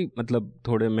कहते हैं ना कि मतलब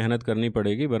थोड़े मेहनत करनी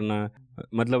पड़ेगी, वरना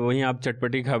मतलब वहीं आप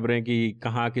चटपटी खबरें कि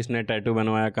कहाँ किसने टैटू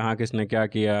बनवाया, कहाँ किसने क्या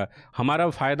किया, हमारा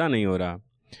फ़ायदा नहीं हो रहा।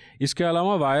 इसके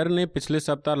अलावा वायर ने पिछले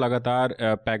सप्ताह लगातार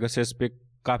पेगासस पे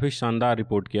काफ़ी शानदार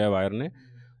रिपोर्ट किया है वायर ने।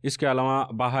 इसके अलावा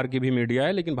बाहर की भी मीडिया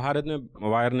है, लेकिन भारत में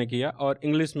वायर ने किया, और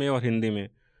इंग्लिश में और हिंदी में,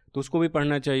 तो उसको भी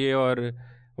पढ़ना चाहिए। और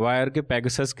वायर के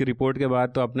पेगासस की रिपोर्ट के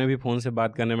बाद तो अपने भी फ़ोन से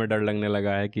बात करने में डर लगने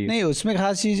लगा है कि नहीं, उसमें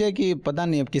खास चीज़ है कि पता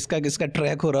नहीं अब किसका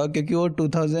ट्रैक हो रहा हो, क्योंकि वो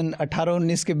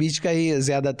 2018-19 के बीच का ही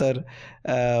ज़्यादातर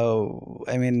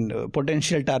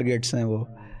पोटेंशियल टारगेट्स हैं वो।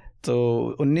 तो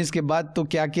 19 के बाद तो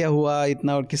क्या क्या हुआ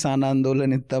इतना, और किसान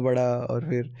आंदोलन इतना बड़ा, और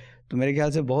फिर तो मेरे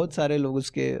ख्याल से बहुत सारे लोग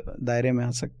उसके दायरे में आ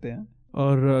सकते हैं।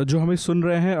 और जो हमें सुन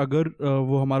रहे हैं, अगर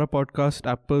वो हमारा पॉडकास्ट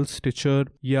एप्पल, स्टिचर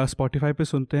या स्पॉटिफाई पे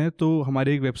सुनते हैं, तो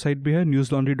हमारी एक वेबसाइट भी है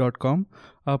newslaundry.com।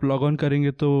 आप लॉग ऑन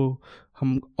करेंगे तो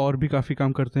हम और भी काफ़ी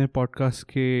काम करते हैं पॉडकास्ट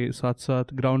के साथ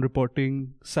साथ, ग्राउंड रिपोर्टिंग,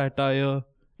 सैटायर,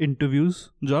 इंटरव्यूज़,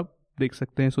 जो आप देख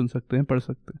सकते हैं, सुन सकते हैं, पढ़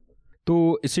सकते हैं।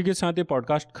 तो इसी के साथ ये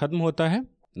पॉडकास्ट खत्म होता है।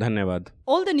 धन्यवाद।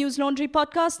 All the News Laundry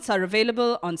podcasts are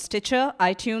available on Stitcher,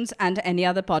 iTunes and any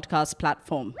other podcast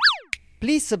platform.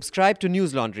 Please subscribe to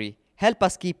News Laundry. Help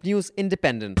us keep news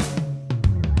independent.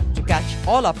 To catch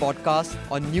all our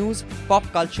podcasts on news, pop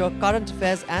culture, current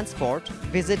affairs and sport,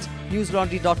 visit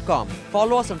newslaundry.com.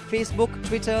 Follow us on Facebook,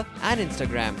 Twitter and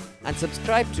Instagram, and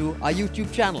subscribe to our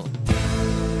YouTube channel.